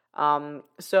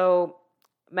 So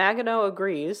Magano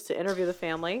agrees to interview the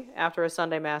family after a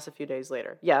Sunday Mass a few days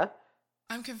later. Yeah?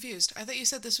 I'm confused. I thought you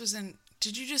said this was in...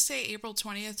 Did you just say April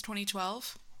 20th,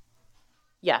 2012?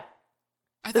 Yeah.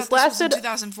 I thought this was in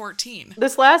 2014.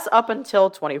 This lasts up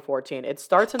until 2014. It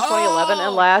starts in 2011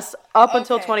 and lasts up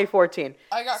until 2014.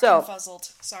 I got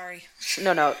confuzzled. Sorry.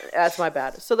 No, that's my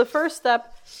bad. So the first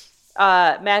step,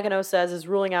 Magano says, is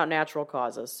ruling out natural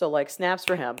causes. So, like, snaps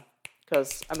for him.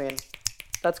 Because, I mean,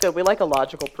 that's good. We like a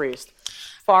logical priest.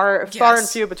 Far and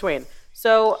few between.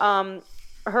 So,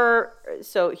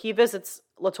 so he visits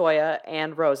LaToya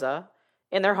and Rosa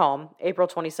in their home, April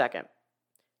 22nd.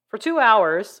 For 2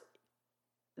 hours,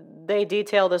 they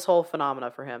detail this whole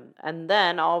phenomena for him. And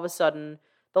then, all of a sudden,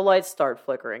 the lights start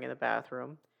flickering in the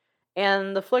bathroom.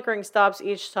 And the flickering stops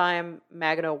each time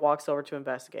Magano walks over to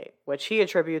investigate, which he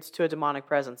attributes to a demonic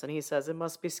presence. And he says, it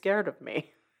must be scared of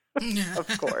me. Of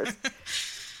course.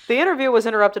 The interview was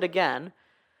interrupted again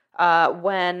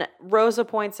when Rosa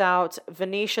points out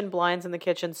Venetian blinds in the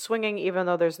kitchen swinging even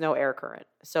though there's no air current.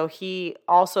 So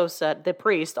the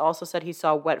priest also said he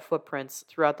saw wet footprints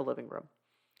throughout the living room.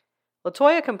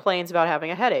 LaToya complains about having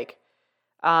a headache.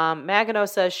 Magano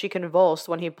says she convulsed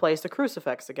when he placed a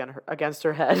crucifix against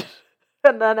her head.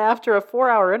 And then after a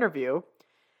 4-hour interview,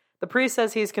 the priest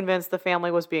says he's convinced the family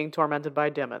was being tormented by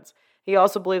demons. He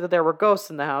also believed that there were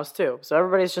ghosts in the house too. So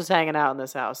everybody's just hanging out in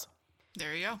this house.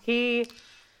 There you go. He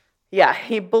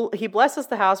blesses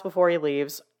the house before he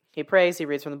leaves. He prays, he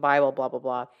reads from the Bible, blah, blah,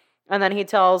 blah. And then he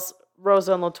tells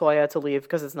Rosa and LaToya to leave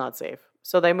because it's not safe.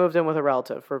 So they moved in with a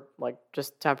relative for, like,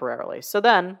 just temporarily. So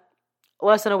then,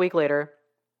 less than a week later,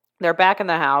 they're back in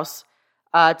the house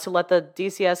to let the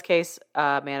DCS case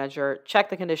manager check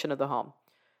the condition of the home.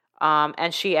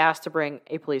 And she asked to bring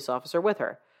a police officer with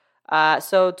her.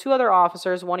 So 2 other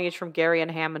officers, one each from Gary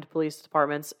and Hammond police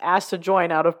departments, asked to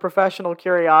join out of professional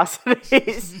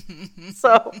curiosities.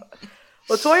 So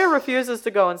LaToya refuses to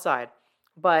go inside,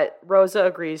 but Rosa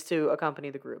agrees to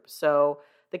accompany the group. So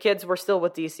the kids were still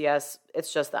with DCS.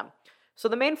 It's just them. So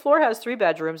the main floor has 3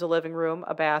 bedrooms, a living room,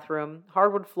 a bathroom,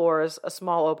 hardwood floors, a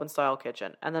small open-style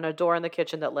kitchen, and then a door in the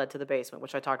kitchen that led to the basement,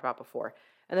 which I talked about before.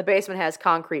 And the basement has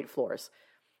concrete floors.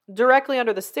 Directly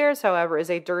under the stairs, however, is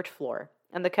a dirt floor,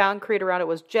 and the concrete around it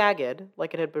was jagged,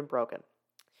 like it had been broken.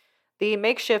 The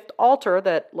makeshift altar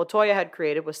that LaToya had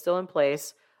created was still in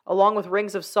place, along with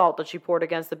rings of salt that she poured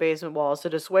against the basement walls to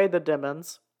dissuade the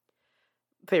demons,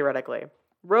 theoretically.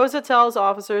 Rosa tells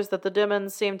officers that the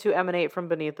demons seem to emanate from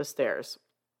beneath the stairs.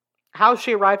 How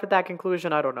she arrived at that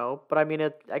conclusion, I don't know, but I mean,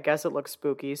 I guess it looks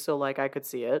spooky, so, like, I could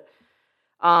see it.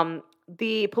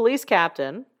 The police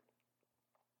captain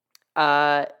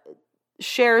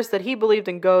shares that he believed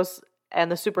in ghosts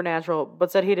and the supernatural,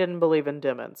 but said he didn't believe in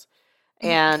demons.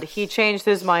 And he changed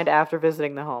his mind after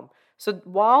visiting the home. So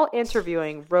while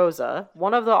interviewing Rosa,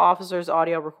 one of the officer's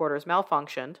audio recorders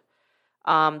malfunctioned.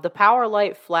 The power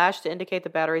light flashed to indicate the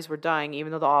batteries were dying,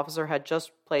 even though the officer had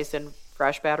just placed in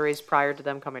fresh batteries prior to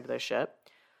them coming to the ship.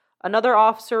 Another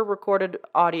officer recorded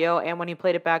audio, and when he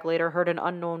played it back later, heard an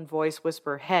unknown voice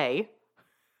whisper, "Hey,"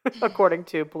 according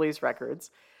to police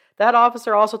records. That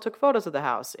officer also took photos of the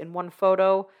house. In one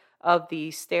photo of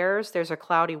the stairs, there's a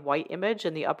cloudy white image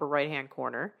in the upper right-hand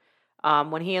corner.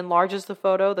 When he enlarges the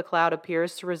photo, the cloud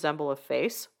appears to resemble a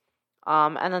face.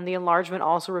 And then the enlargement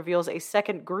also reveals a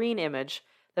second green image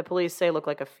that police say look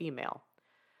like a female.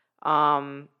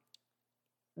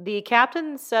 The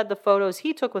captain said the photos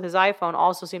he took with his iPhone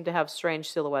also seemed to have strange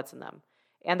silhouettes in them.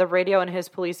 And the radio in his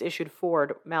police-issued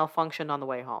Ford malfunctioned on the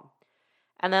way home.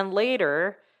 And then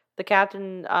later, the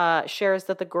captain shares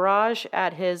that the garage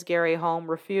at his Gary home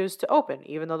refused to open,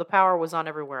 even though the power was on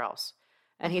everywhere else.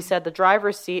 And he said the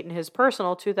driver's seat in his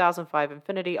personal 2005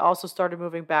 Infiniti also started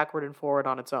moving backward and forward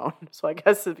on its own. So I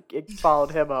guess it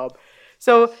followed him up.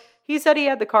 So He said he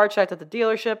had the car checked at the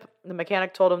dealership. The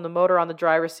mechanic told him the motor on the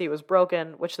driver's seat was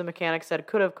broken, which the mechanic said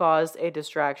could have caused a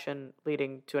distraction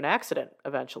leading to an accident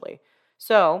eventually.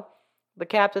 So, the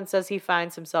captain says he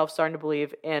finds himself starting to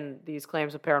believe in these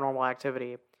claims of paranormal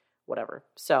activity, whatever.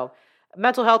 So,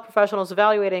 mental health professionals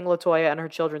evaluating LaToya and her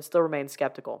children still remain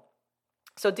skeptical.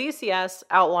 So, DCS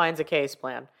outlines a case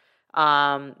plan.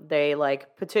 They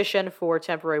petition for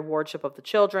temporary wardship of the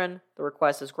children. The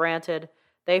request is granted.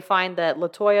 They find that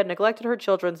LaToya neglected her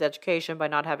children's education by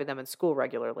not having them in school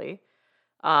regularly.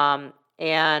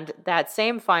 And that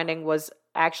same finding was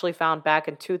actually found back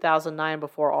in 2009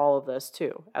 before all of this,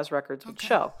 too, as records would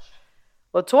show.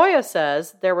 LaToya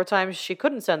says there were times she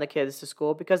couldn't send the kids to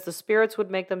school because the spirits would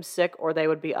make them sick or they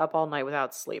would be up all night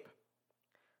without sleep.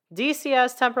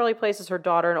 DCS temporarily places her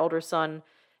daughter and older son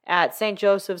at St.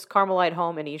 Joseph's Carmelite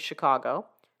Home in East Chicago,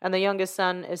 and the youngest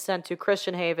son is sent to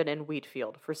Christian Haven in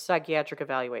Wheatfield for psychiatric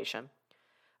evaluation.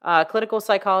 Clinical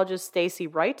psychologist Stacy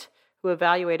Wright, who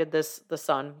evaluated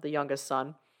the youngest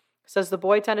son, says the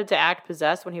boy tended to act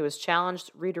possessed when he was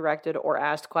challenged, redirected, or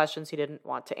asked questions he didn't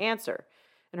want to answer.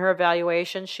 In her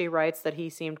evaluation, she writes that he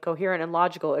seemed coherent and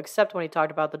logical except when he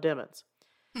talked about the demons.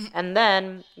 And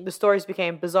then the stories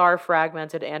became bizarre,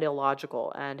 fragmented, and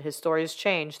illogical, and his stories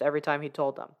changed every time he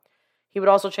told them. He would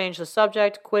also change the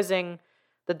subject, quizzing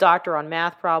the doctor on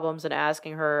math problems and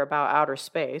asking her about outer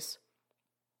space.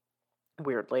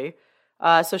 Weirdly.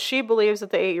 So she believes that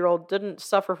the 8-year-old didn't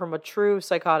suffer from a true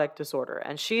psychotic disorder,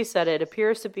 and she said it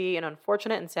appears to be an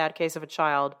unfortunate and sad case of a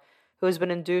child who has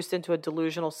been induced into a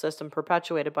delusional system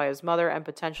perpetuated by his mother and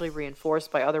potentially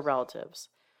reinforced by other relatives.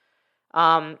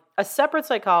 A separate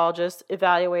psychologist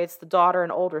evaluates the daughter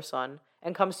and older son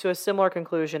and comes to a similar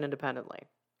conclusion independently.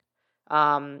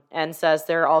 And says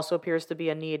there also appears to be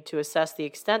a need to assess the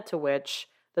extent to which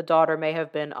the daughter may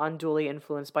have been unduly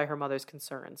influenced by her mother's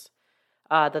concerns,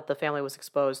 that the family was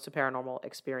exposed to paranormal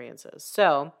experiences.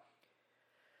 So,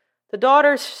 the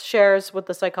daughter shares with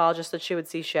the psychologist that she would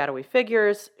see shadowy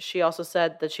figures. She also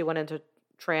said that she went into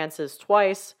trances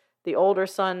twice. The older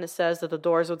son says that the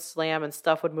doors would slam and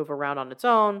stuff would move around on its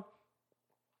own.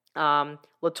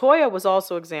 LaToya was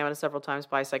also examined several times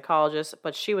by psychologists,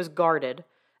 but she was guarded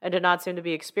and did not seem to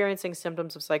be experiencing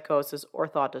symptoms of psychosis or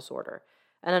thought disorder.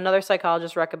 And another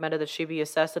psychologist recommended that she be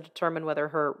assessed to determine whether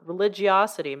her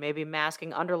religiosity may be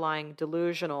masking underlying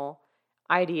delusional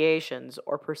ideations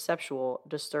or perceptual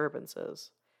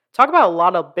disturbances. Talk about a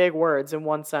lot of big words in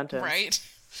one sentence. Right.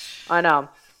 I know.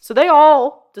 So they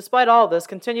all, despite all of this,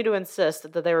 continue to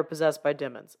insist that they were possessed by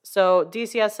demons. So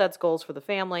DCS sets goals for the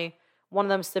family. One of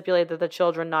them stipulated that the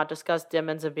children not discuss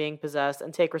demons and being possessed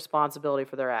and take responsibility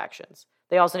for their actions.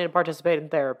 They also need to participate in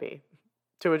therapy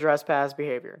to address past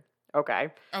behavior. Okay.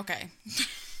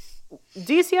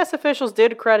 DCS officials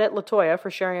did credit LaToya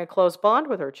for sharing a close bond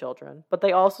with her children, but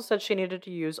they also said she needed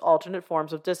to use alternate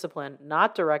forms of discipline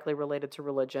not directly related to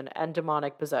religion and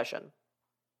demonic possession.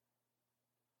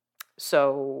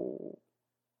 So,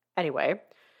 anyway.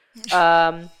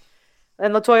 And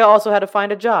LaToya also had to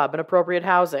find a job and appropriate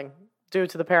housing due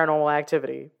to the paranormal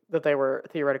activity that they were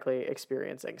theoretically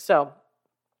experiencing. So,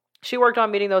 she worked on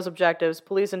meeting those objectives.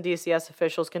 Police and DCS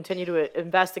officials continue to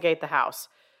investigate the house.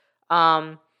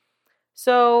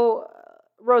 So,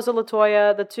 Rosa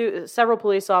LaToya, several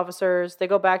police officers, they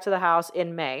go back to the house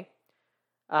in May.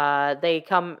 They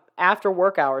come after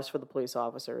work hours for the police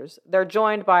officers. They're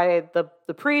joined by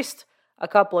the priest, a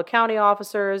couple of county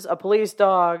officers, a police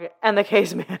dog, and the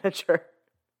case manager.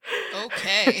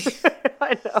 Okay.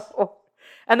 I know.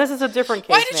 And this is a different case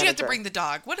Why did manager. you have to bring the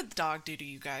dog? What did the dog do to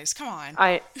you guys? Come on.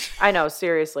 I know,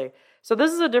 seriously. So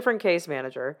this is a different case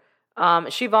manager.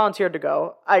 She volunteered to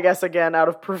go, I guess, again, out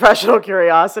of professional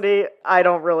curiosity. I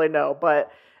don't really know.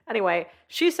 But anyway,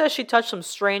 she says she touched some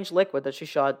strange liquid that she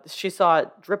saw it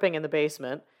dripping in the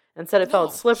basement and said it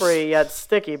felt slippery yet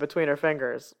sticky between her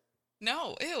fingers.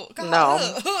 No. Ew.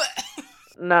 God.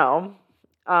 No.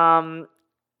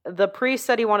 The priest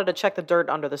said he wanted to check the dirt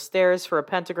under the stairs for a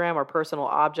pentagram or personal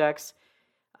objects.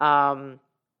 And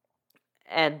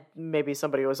maybe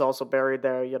somebody was also buried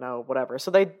there, whatever. So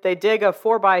they dig a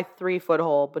 4x3 foot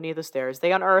hole beneath the stairs.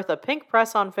 They unearth a pink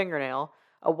press-on fingernail,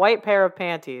 a white pair of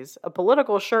panties, a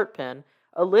political shirt pin,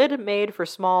 a lid made for a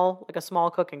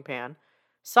small cooking pan,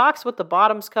 socks with the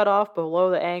bottoms cut off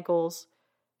below the ankles,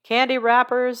 candy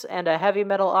wrappers, and a heavy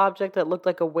metal object that looked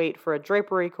like a weight for a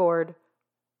drapery cord.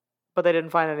 But they didn't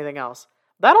find anything else.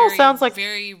 That all sounds like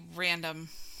very random.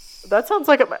 That sounds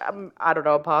like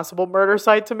a possible murder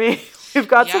site to me. We've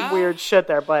got some weird shit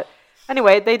there, but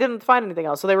anyway, they didn't find anything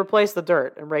else, so they replaced the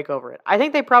dirt and rake over it. I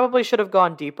think they probably should have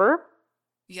gone deeper.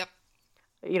 Yep.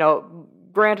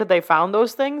 Granted, they found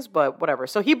those things, but whatever.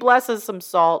 So he blesses some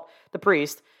salt, the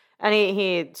priest, and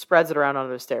he spreads it around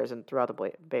under the stairs and throughout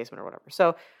the basement or whatever.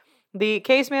 So the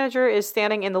case manager is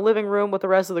standing in the living room with the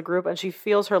rest of the group, and she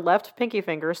feels her left pinky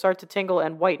finger start to tingle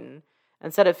and whiten,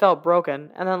 and said it felt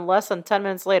broken. And then less than 10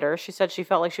 minutes later, she said she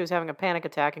felt like she was having a panic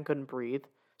attack and couldn't breathe.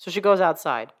 So she goes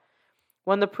outside.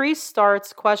 When the priest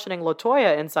starts questioning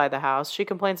LaToya inside the house, she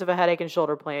complains of a headache and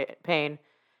shoulder pain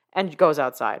and goes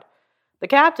outside. The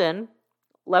captain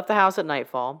left the house at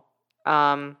nightfall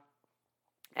and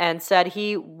said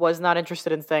he was not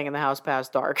interested in staying in the house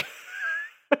past dark.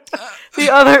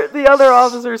 The other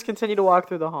officers continue to walk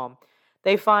through the home.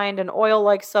 They find an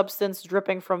oil-like substance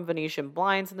dripping from Venetian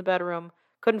blinds in the bedroom.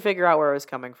 Couldn't figure out where it was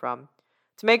coming from.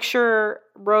 To make sure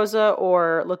Rosa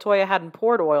or LaToya hadn't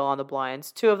poured oil on the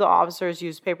blinds, 2 of the officers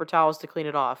used paper towels to clean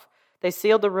it off. They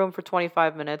sealed the room for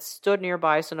 25 minutes, stood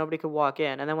nearby so nobody could walk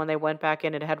in, and then when they went back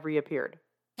in, it had reappeared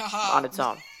on its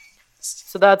own.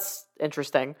 So that's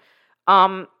interesting.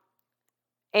 And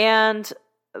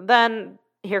then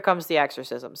here comes the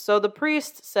exorcism. So the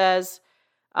priest says,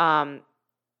 in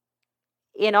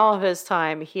all of his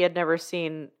time, he had never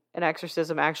seen an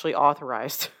exorcism actually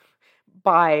authorized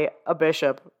by a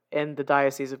bishop in the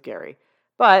Diocese of Gary.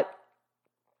 But,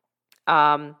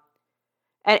 and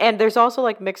there's also,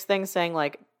 like, mixed things saying,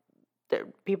 like,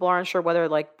 people aren't sure whether,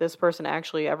 like, this person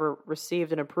actually ever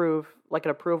received an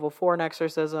approval for an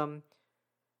exorcism.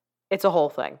 It's a whole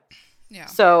thing. Yeah.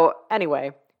 So,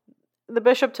 anyway, the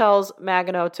bishop tells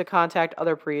Magano to contact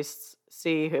other priests,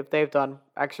 see if they've done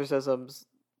exorcisms,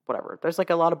 whatever. There's, like,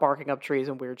 a lot of barking up trees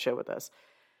and weird shit with this.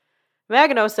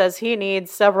 Magano says he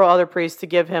needs several other priests to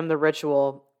give him the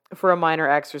ritual for a minor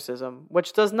exorcism,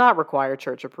 which does not require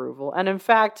church approval. And in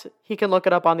fact, he can look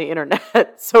it up on the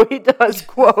internet. So he does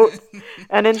quote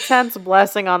an intense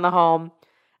blessing on the home.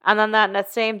 And then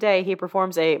that same day, he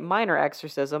performs a minor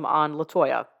exorcism on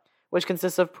LaToya, which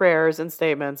consists of prayers and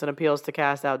statements and appeals to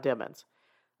cast out demons.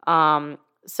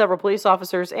 Several police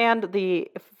officers and the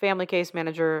family case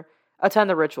manager attend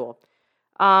the ritual.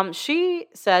 She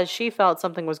says she felt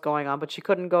something was going on, but she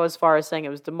couldn't go as far as saying it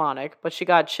was demonic, but she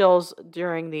got chills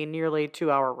during the nearly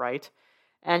 2-hour rite,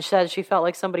 and said she felt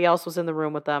like somebody else was in the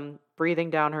room with them, breathing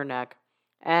down her neck.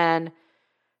 And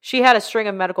she had a string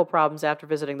of medical problems after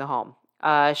visiting the home.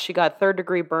 She got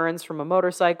 3rd-degree burns from a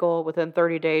motorcycle. Within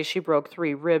 30 days, she broke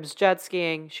 3 ribs jet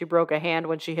skiing. She broke a hand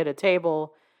when she hit a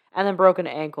table, and then broke an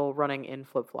ankle running in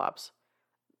flip-flops.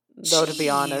 Though, to be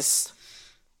honest,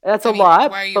 that's a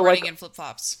lot. Why are you running in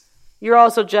flip-flops? You're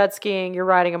also jet skiing, you're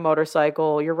riding a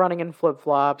motorcycle, you're running in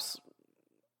flip-flops.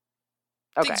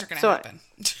 Okay, things are going to happen.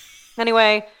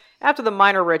 Anyway, after the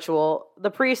minor ritual, the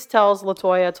priest tells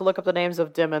LaToya to look up the names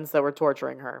of demons that were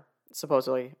torturing her,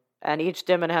 supposedly. And each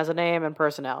demon has a name and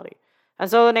personality.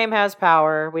 And so the name has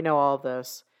power. We know all of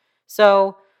this.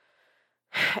 So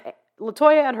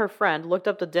LaToya and her friend looked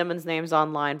up the demons' names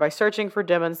online by searching for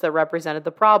demons that represented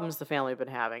the problems the family had been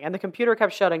having, and the computer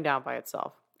kept shutting down by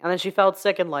itself. And then she felt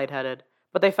sick and lightheaded,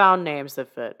 but they found names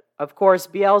that fit. Of course,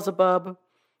 Beelzebub,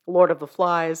 Lord of the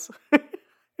Flies.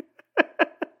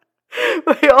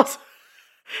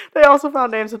 They also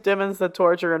found names of demons that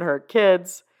torture and hurt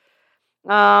kids.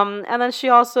 And then she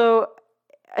also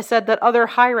said that other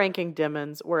high-ranking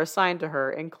demons were assigned to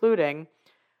her, including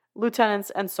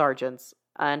lieutenants and sergeants.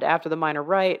 And after the minor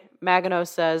rite, Magano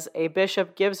says a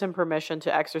bishop gives him permission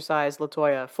to exorcise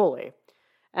LaToya fully.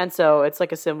 And so it's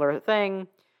like a similar thing.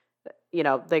 You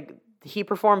know, he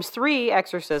performs 3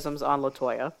 exorcisms on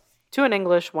LaToya, 2 in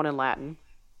English, 1 in Latin.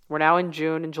 We're now in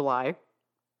June and July.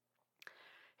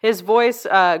 His voice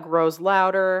grows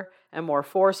louder and more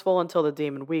forceful until the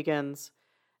demon weakens.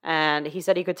 And he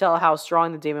said he could tell how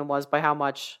strong the demon was by how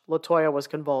much LaToya was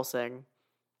convulsing.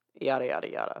 Yada, yada,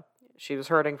 yada. She was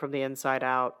hurting from the inside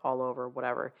out, all over,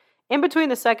 whatever. In between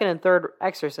the 2nd and 3rd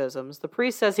exorcisms, the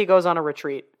priest says he goes on a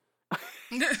retreat.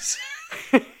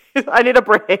 I need a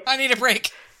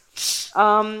break.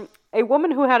 A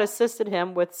woman who had assisted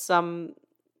him with some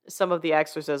of the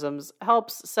exorcisms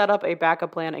helps set up a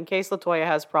backup plan in case LaToya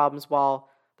has problems while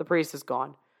the priest is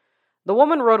gone. The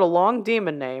woman wrote a long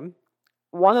demon name,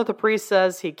 one that the priest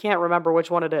says he can't remember which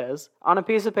one it is, on a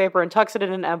piece of paper and tucks it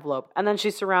in an envelope, and then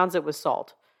she surrounds it with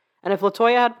salt. And if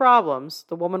LaToya had problems,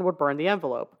 the woman would burn the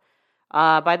envelope.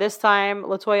 By this time,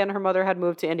 LaToya and her mother had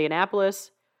moved to Indianapolis,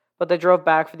 but they drove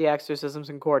back for the exorcisms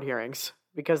and court hearings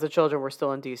because the children were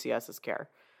still in DCS's care.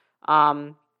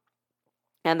 And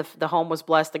the home was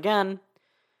blessed again.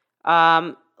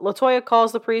 LaToya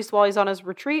calls the priest while he's on his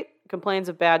retreat, complains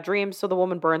of bad dreams, so the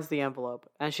woman burns the envelope.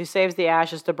 And she saves the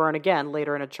ashes to burn again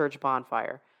later in a church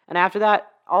bonfire. And after that,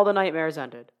 all the nightmares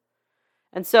ended.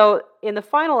 And so in the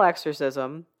final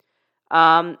exorcism,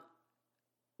 the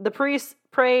priest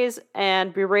prays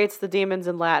and berates the demons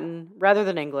in Latin rather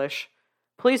than English.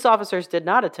 Police officers did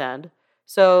not attend,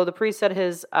 so the priest said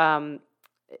his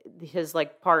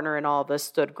like partner in all of this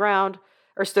stood guard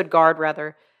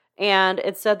rather, and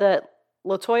it said that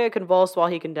LaToya convulsed while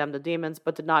he condemned the demons,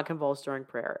 but did not convulse during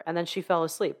prayer, and then she fell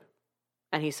asleep.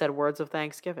 And he said words of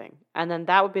thanksgiving. And then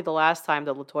that would be the last time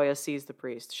that LaToya sees the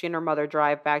priest. She and her mother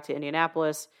drive back to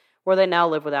Indianapolis, where they now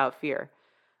live without fear.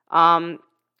 And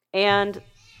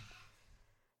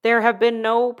there have been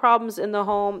no problems in the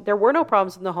home. There were no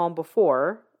problems in the home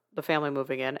before the family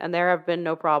moving in, and there have been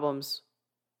no problems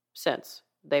since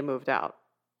they moved out.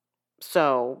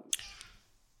 So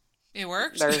it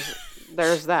worked.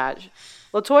 There's that.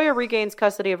 LaToya regains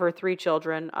custody of her 3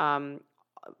 children.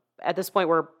 At this point,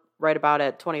 we're right about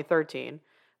at 2013.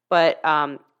 But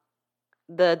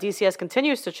the DCS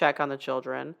continues to check on the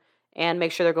children and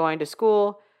make sure they're going to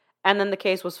school. And then the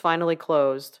case was finally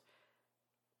closed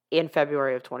in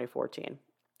February of 2014.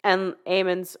 And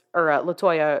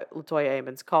LaToya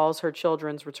Ammons calls her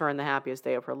children's return the happiest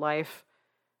day of her life.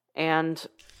 And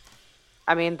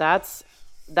I mean, that's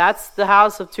the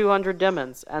house of 200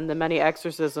 demons and the many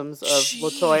exorcisms of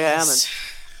LaToya Ammons.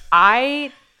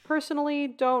 I personally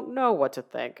don't know what to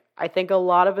think. I think a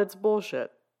lot of it's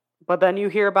bullshit. But then you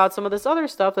hear about some of this other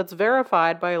stuff that's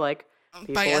verified by like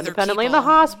people independently in the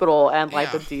hospital and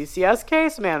like the DCS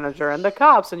case manager and the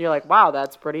cops, and you're like, wow,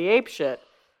 that's pretty ape shit.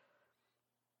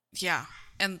 Yeah.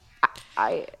 And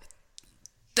I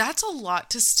that's a lot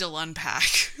to still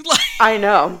unpack. I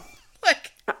know.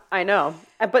 I know.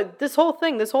 But this whole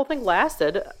thing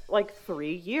lasted like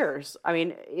 3 years. I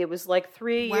mean, it was like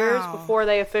 3 years before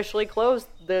they officially closed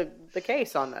the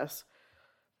case on this.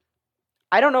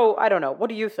 I don't know. What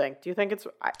do you think? Do you think it's...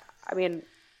 I mean...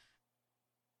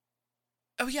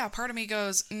 Oh, yeah. Part of me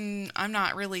goes, I'm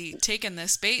not really taking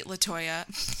this bait, LaToya.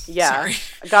 Yeah. Sorry.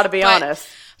 I gotta be honest.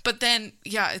 But then,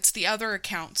 yeah, it's the other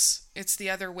accounts. It's the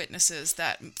other witnesses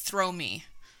that throw me.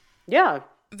 Yeah.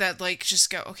 That, like, just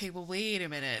go, okay, well, wait a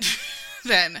minute.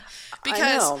 Then.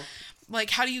 Because, like,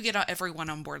 how do you get everyone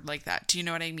on board like that? Do you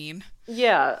know what I mean?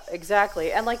 Yeah,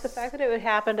 exactly. And, like, the fact that it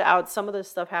happened some of this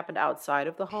stuff happened outside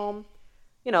of the home.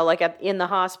 You know, like in the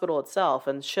hospital itself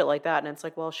and shit like that. And it's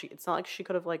like, well, it's not like she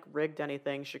could have like rigged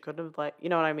anything. She couldn't have like, you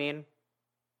know what I mean?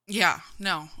 Yeah,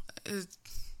 no.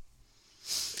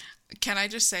 Can I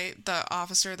just say the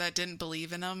officer that didn't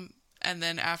believe in him and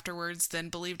then afterwards then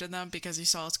believed in them because he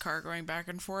saw his car going back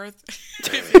and forth?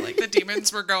 I feel like the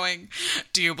demons were going,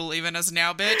 do you believe in us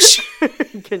now, bitch?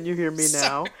 Can you hear me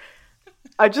now?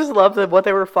 I just love that what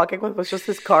they were fucking with was just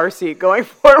his car seat going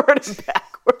forward and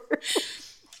backward.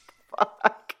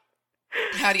 Fuck.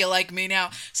 How do you like me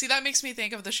now? See, that makes me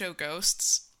think of the show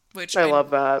Ghosts, which I love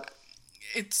that.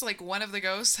 It's like one of the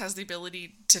ghosts has the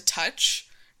ability to touch,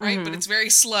 right? Mm-hmm. But it's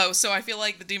very slow, so I feel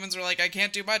like the demons were like, I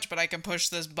can't do much, but I can push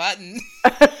this button.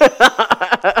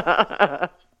 I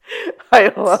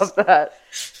love that.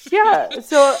 Yeah,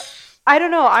 so I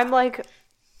don't know. I'm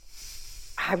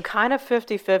kind of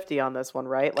 50-50 on this one,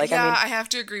 right? Like, yeah, I mean, I have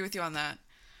to agree with you on that.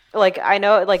 Like, I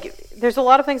know, like, there's a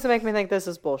lot of things that make me think this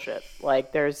is bullshit.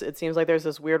 Like, it seems like there's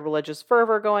this weird religious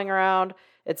fervor going around.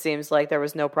 It seems like there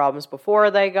was no problems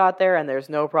before they got there, and there's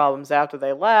no problems after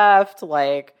they left.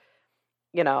 Like,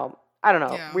 you know, I don't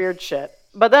know, weird shit.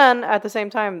 But then, at the same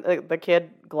time, the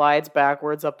kid glides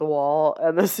backwards up the wall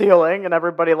and the ceiling, and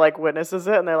everybody, like, witnesses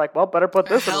it, and they're like, well, better put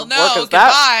this in the book,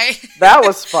 'cause that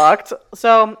was fucked.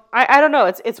 So, I don't know,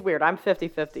 it's weird. I'm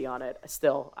 50-50 on it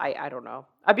still. I don't know.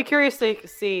 I'd be curious to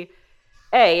see,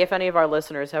 A, if any of our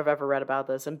listeners have ever read about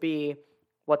this, and B,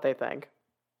 what they think.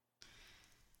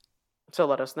 So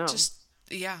let us know.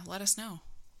 Let us know.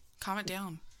 Comment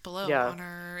down below on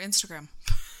our Instagram.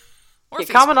 Or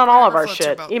comment on all of our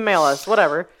shit. Email us,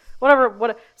 whatever.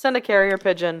 Send a carrier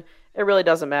pigeon. It really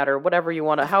doesn't matter. Whatever you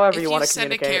want to, however you want to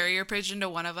communicate. If you send a carrier pigeon to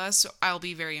one of us, I'll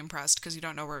be very impressed because you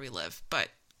don't know where we live, but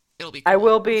it'll be cool. I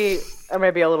will be, or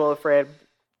maybe a little afraid.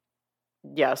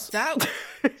 Yes. That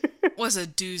was a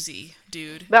doozy,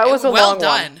 dude. That was a well long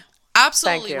done. One.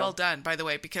 Absolutely well done, by the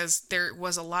way, because there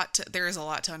is a lot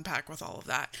to unpack with all of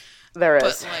that. There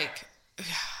is. But like,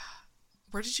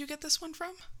 where did you get this one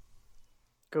from?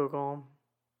 Google.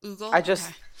 I don't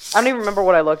even remember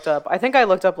what I looked up. I think I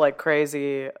looked up like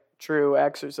crazy true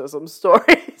exorcism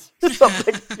stories or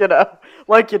something, you know,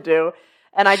 like you do.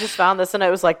 And I just found this, and it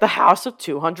was like the house of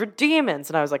 200 demons,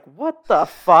 and I was like, "What the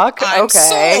fuck?" I'm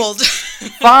sold.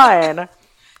 Fine.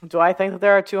 Do I think that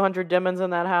there are 200 demons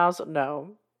in that house?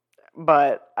 No,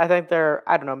 but I think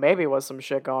I don't know. Maybe was some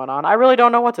shit going on. I really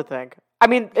don't know what to think. I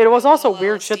mean, it was also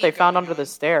weird shit they found under the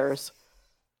stairs.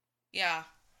 Yeah.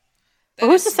 But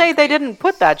who's to say they didn't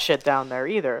put that shit down there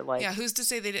either? Like, yeah, who's to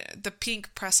say they didn't? The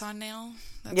pink press-on nail?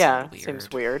 That's yeah, seems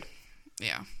weird.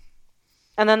 Yeah.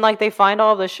 And then, like, they find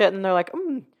all this shit and they're like,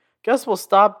 guess we'll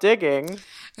stop digging.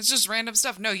 It's just random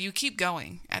stuff. No, you keep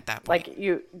going at that point. Like,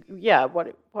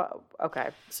 what okay.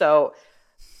 So,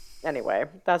 anyway,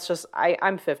 that's just,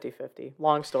 I'm 50-50.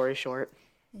 Long story short.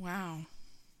 Wow.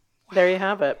 There you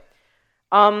have it.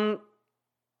 I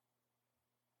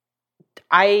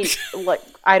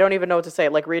don't even know what to say.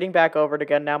 Like, reading back over it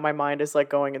again, now my mind is like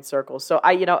going in circles. So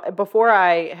before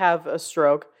I have a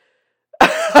stroke,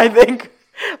 I think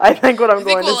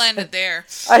we'll end it there.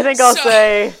 I think I'll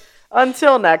say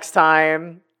until next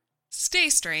time. Stay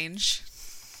strange.